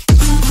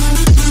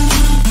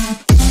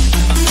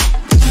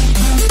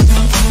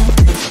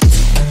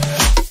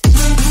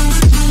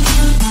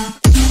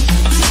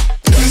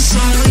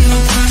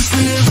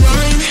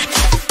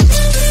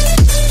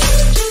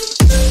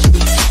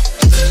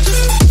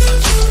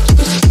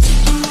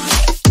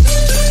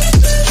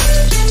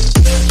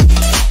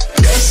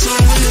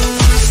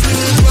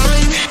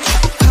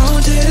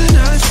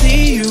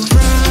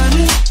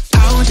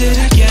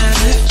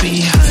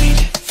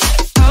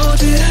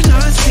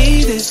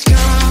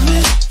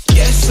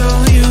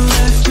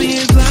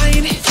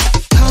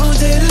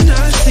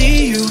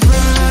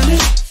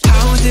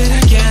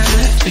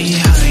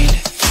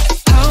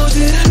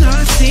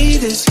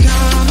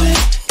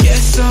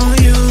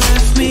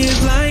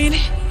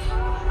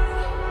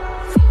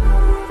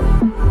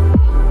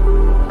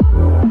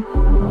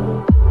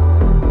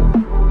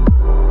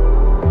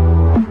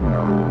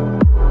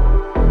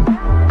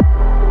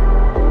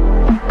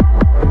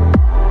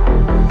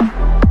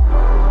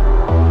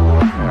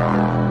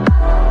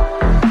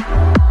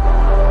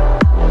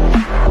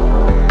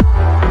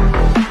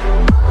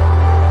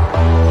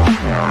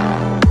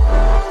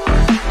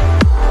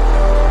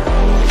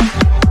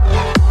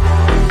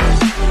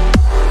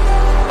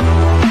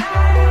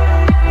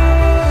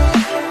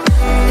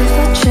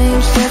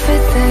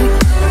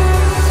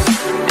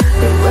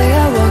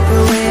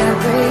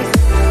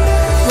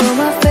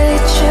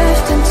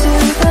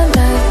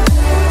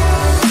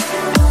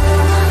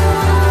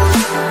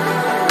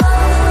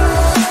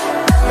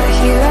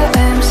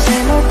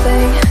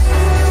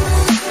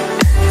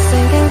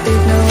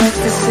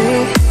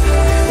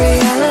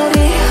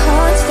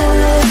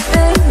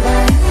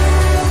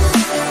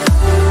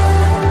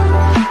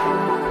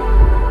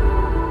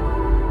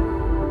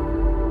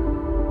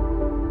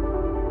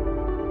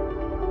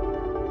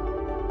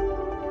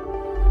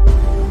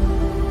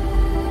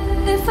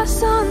 If I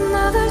saw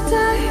another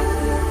day,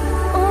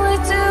 only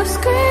to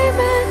scream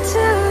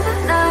into the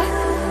night.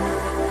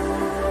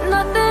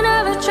 Nothing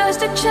ever tries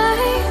to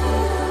change,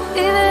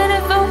 even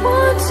if I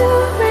want to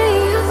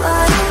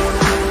realize.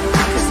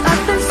 'Cause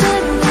I've been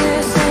sitting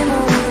here, same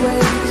old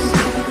ways,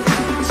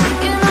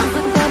 taking off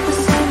without the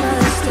same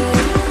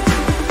mistake.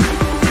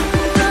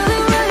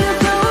 Darling, where you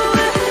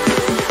going?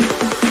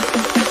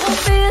 It won't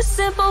be as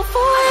simple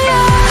for you.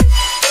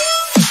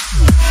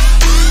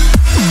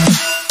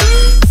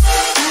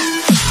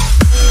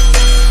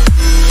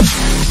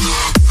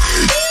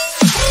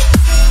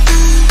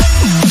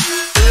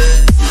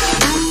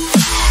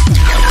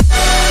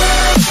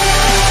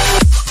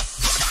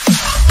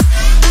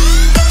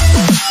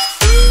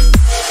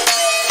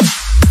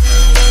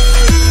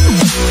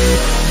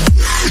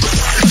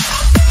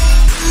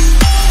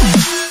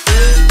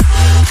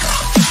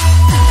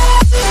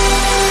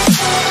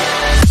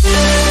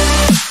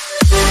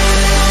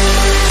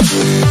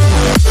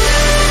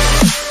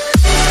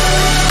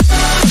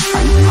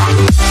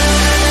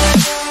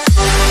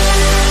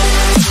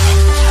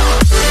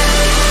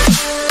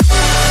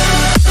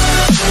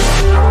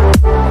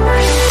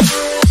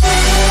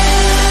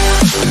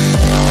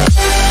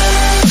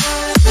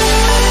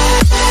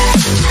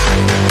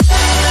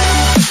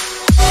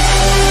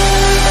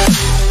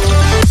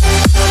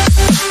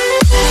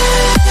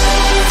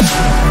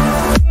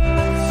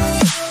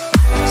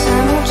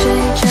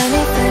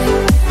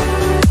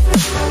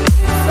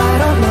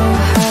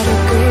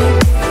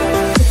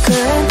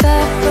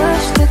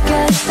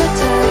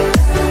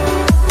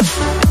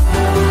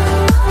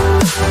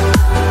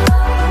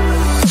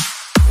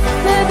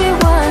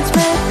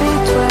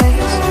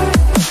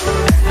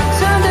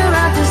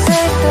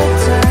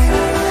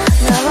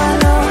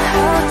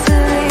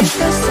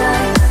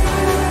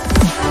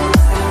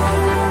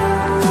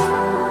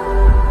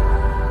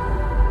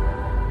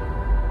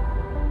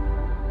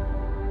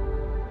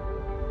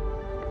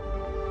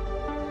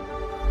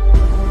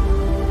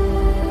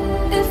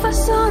 If I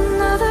saw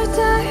another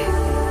day,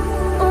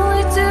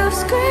 only to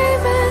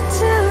scream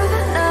into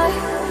the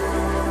night.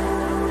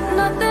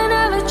 Nothing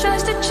ever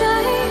tries to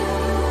change,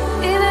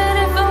 even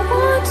if I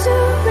want to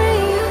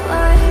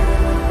realize.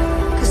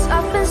 'Cause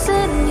I've been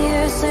sitting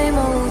here, same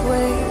old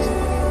ways,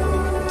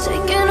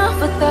 taking off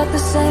without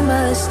the same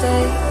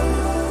mistake.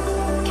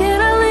 Can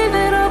I leave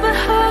it all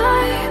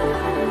behind?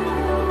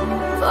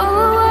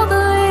 Follow all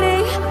the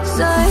leading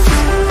signs.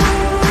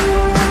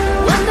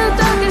 When the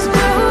dark is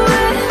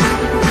growing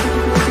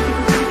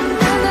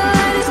and the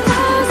light is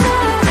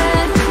closing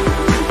in,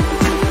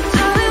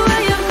 tell me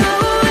where you're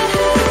going.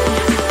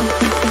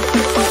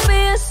 Won't be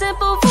as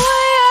simple for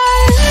you.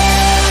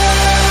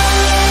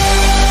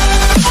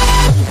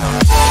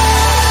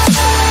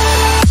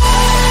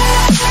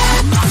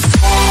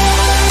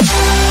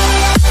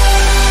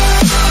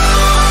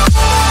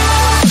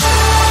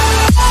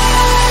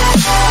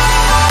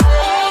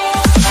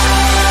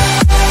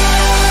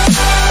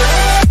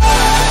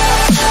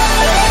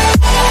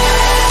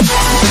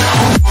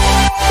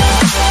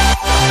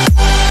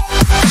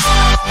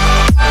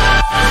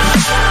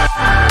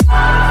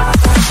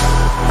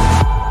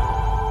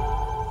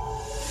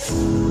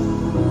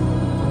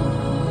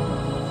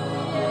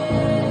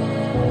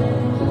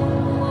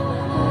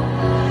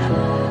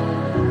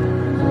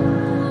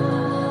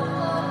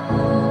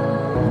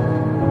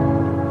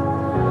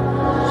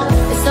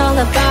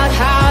 About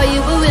how you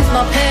were with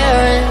my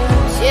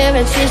parents, yeah,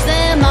 and changed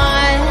their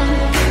mind.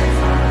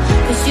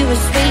 'Cause you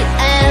were sweet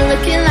and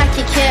looking like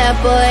you cared,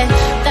 boy,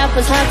 that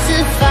was hard to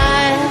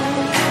find.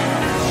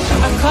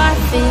 I caught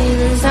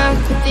feelings, how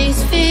could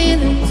these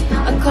feelings?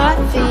 I caught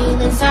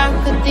feelings, how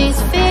could these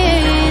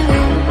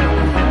feelings?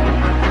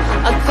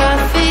 I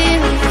caught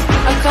feelings,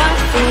 I caught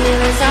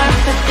feelings, how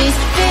could these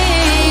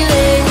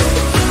feelings?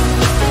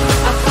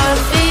 I caught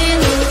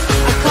feelings,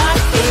 I caught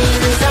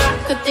feelings, how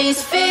could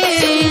these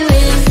feelings?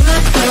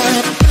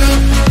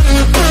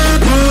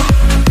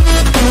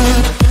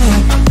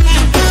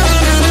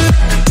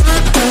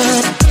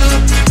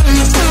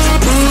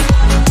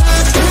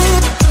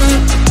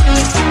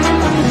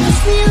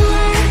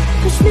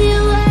 Push me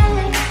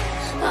away.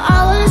 I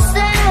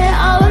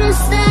wanna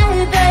stay,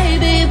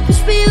 baby.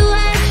 Push me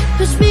away,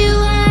 push me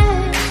away.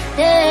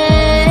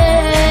 Yeah.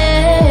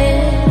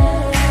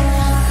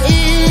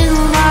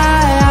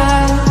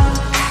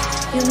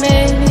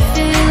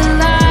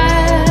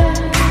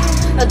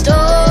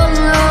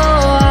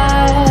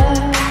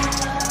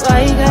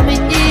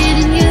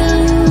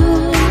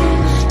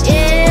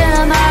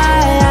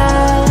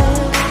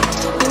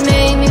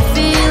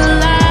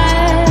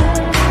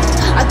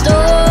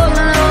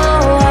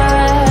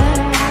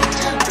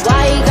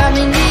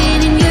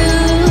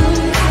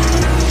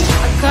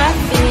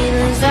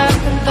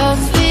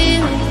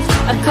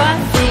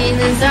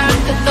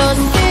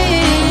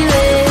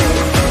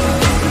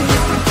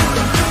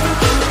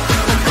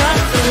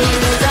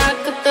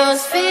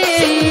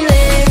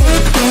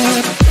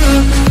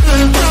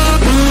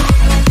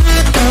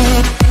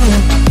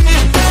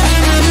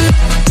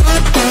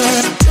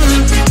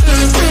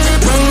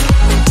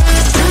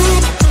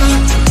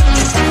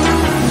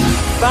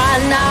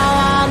 And now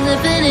I'm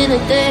living in a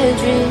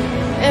daydream.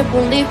 It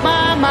won't leave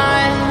my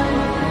mind.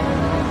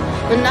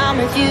 When I'm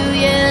with you,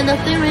 yeah,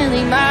 nothing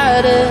really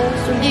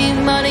matters. Don't need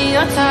money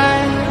or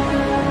time.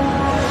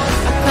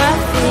 I got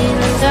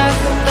feelings, I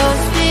got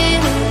those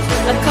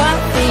feelings. I got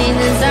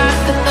feelings, I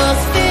got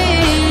those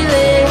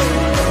feelings.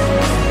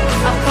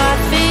 I got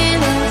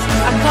feelings,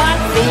 I got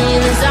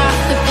feelings, I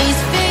got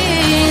these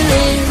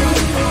feelings.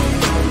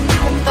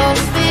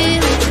 Those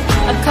feelings,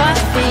 I got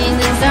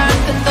feelings, I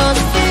got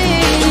those feelings.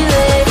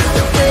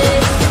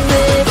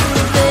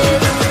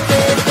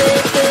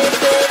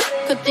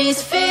 Got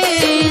these feelings.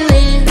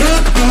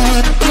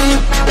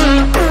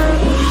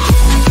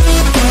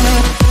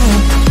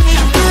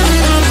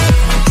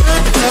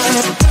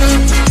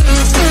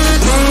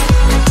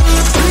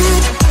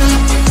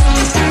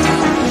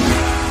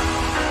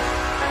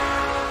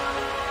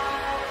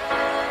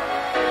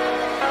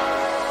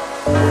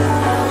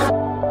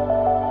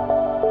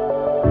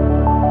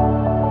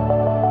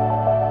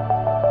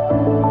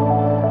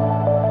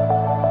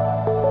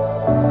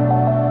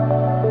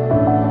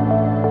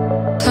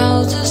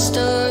 Clouds are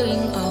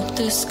stirring up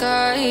the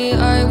sky.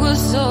 I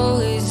was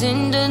always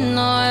in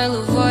denial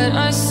of what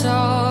I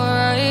saw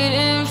right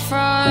in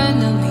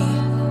front of me.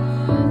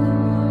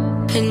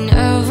 And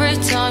every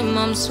time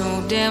I'm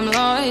so damn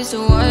lost to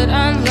what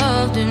I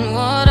loved and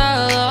what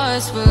I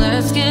lost. But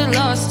let's get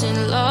lost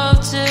in love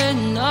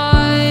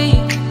tonight.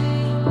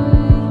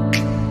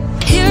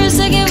 Hear a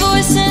second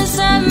voice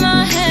inside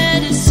my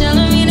head. It's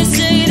telling me to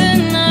say the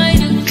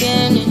night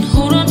again and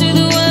hold on to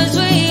the words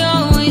we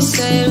always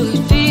said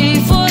would be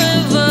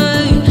forever,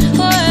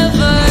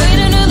 forever. Wait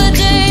another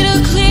day to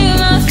clear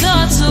my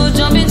thoughts, so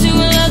jump into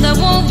a love that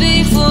won't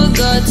be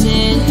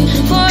forgotten.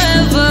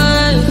 Forever,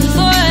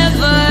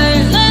 forever.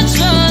 Let's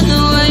run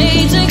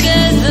away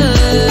together.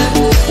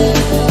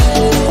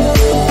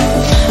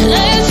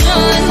 Let's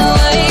run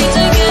away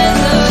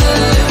together.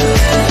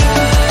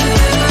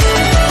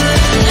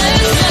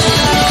 Let's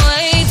run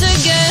away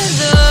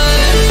together.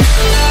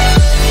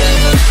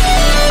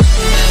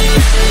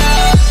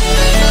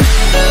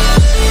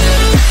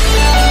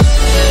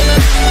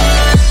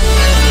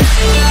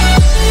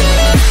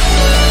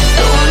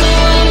 I wanna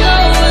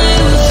run away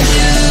with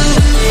you.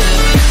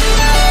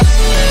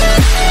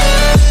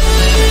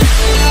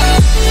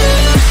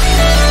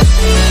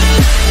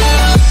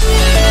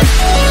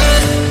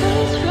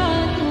 Let's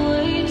run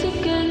away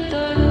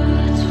together.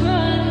 Let's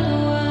run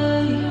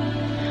away.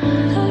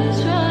 Let's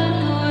run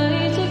away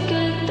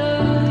together.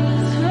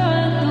 Let's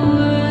run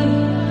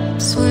away.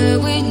 Swear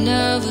we'd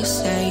never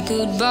say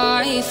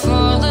goodbye.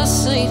 Fall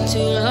asleep to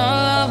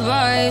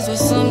lullabies with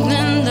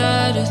something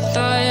that I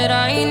thought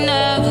I'd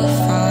never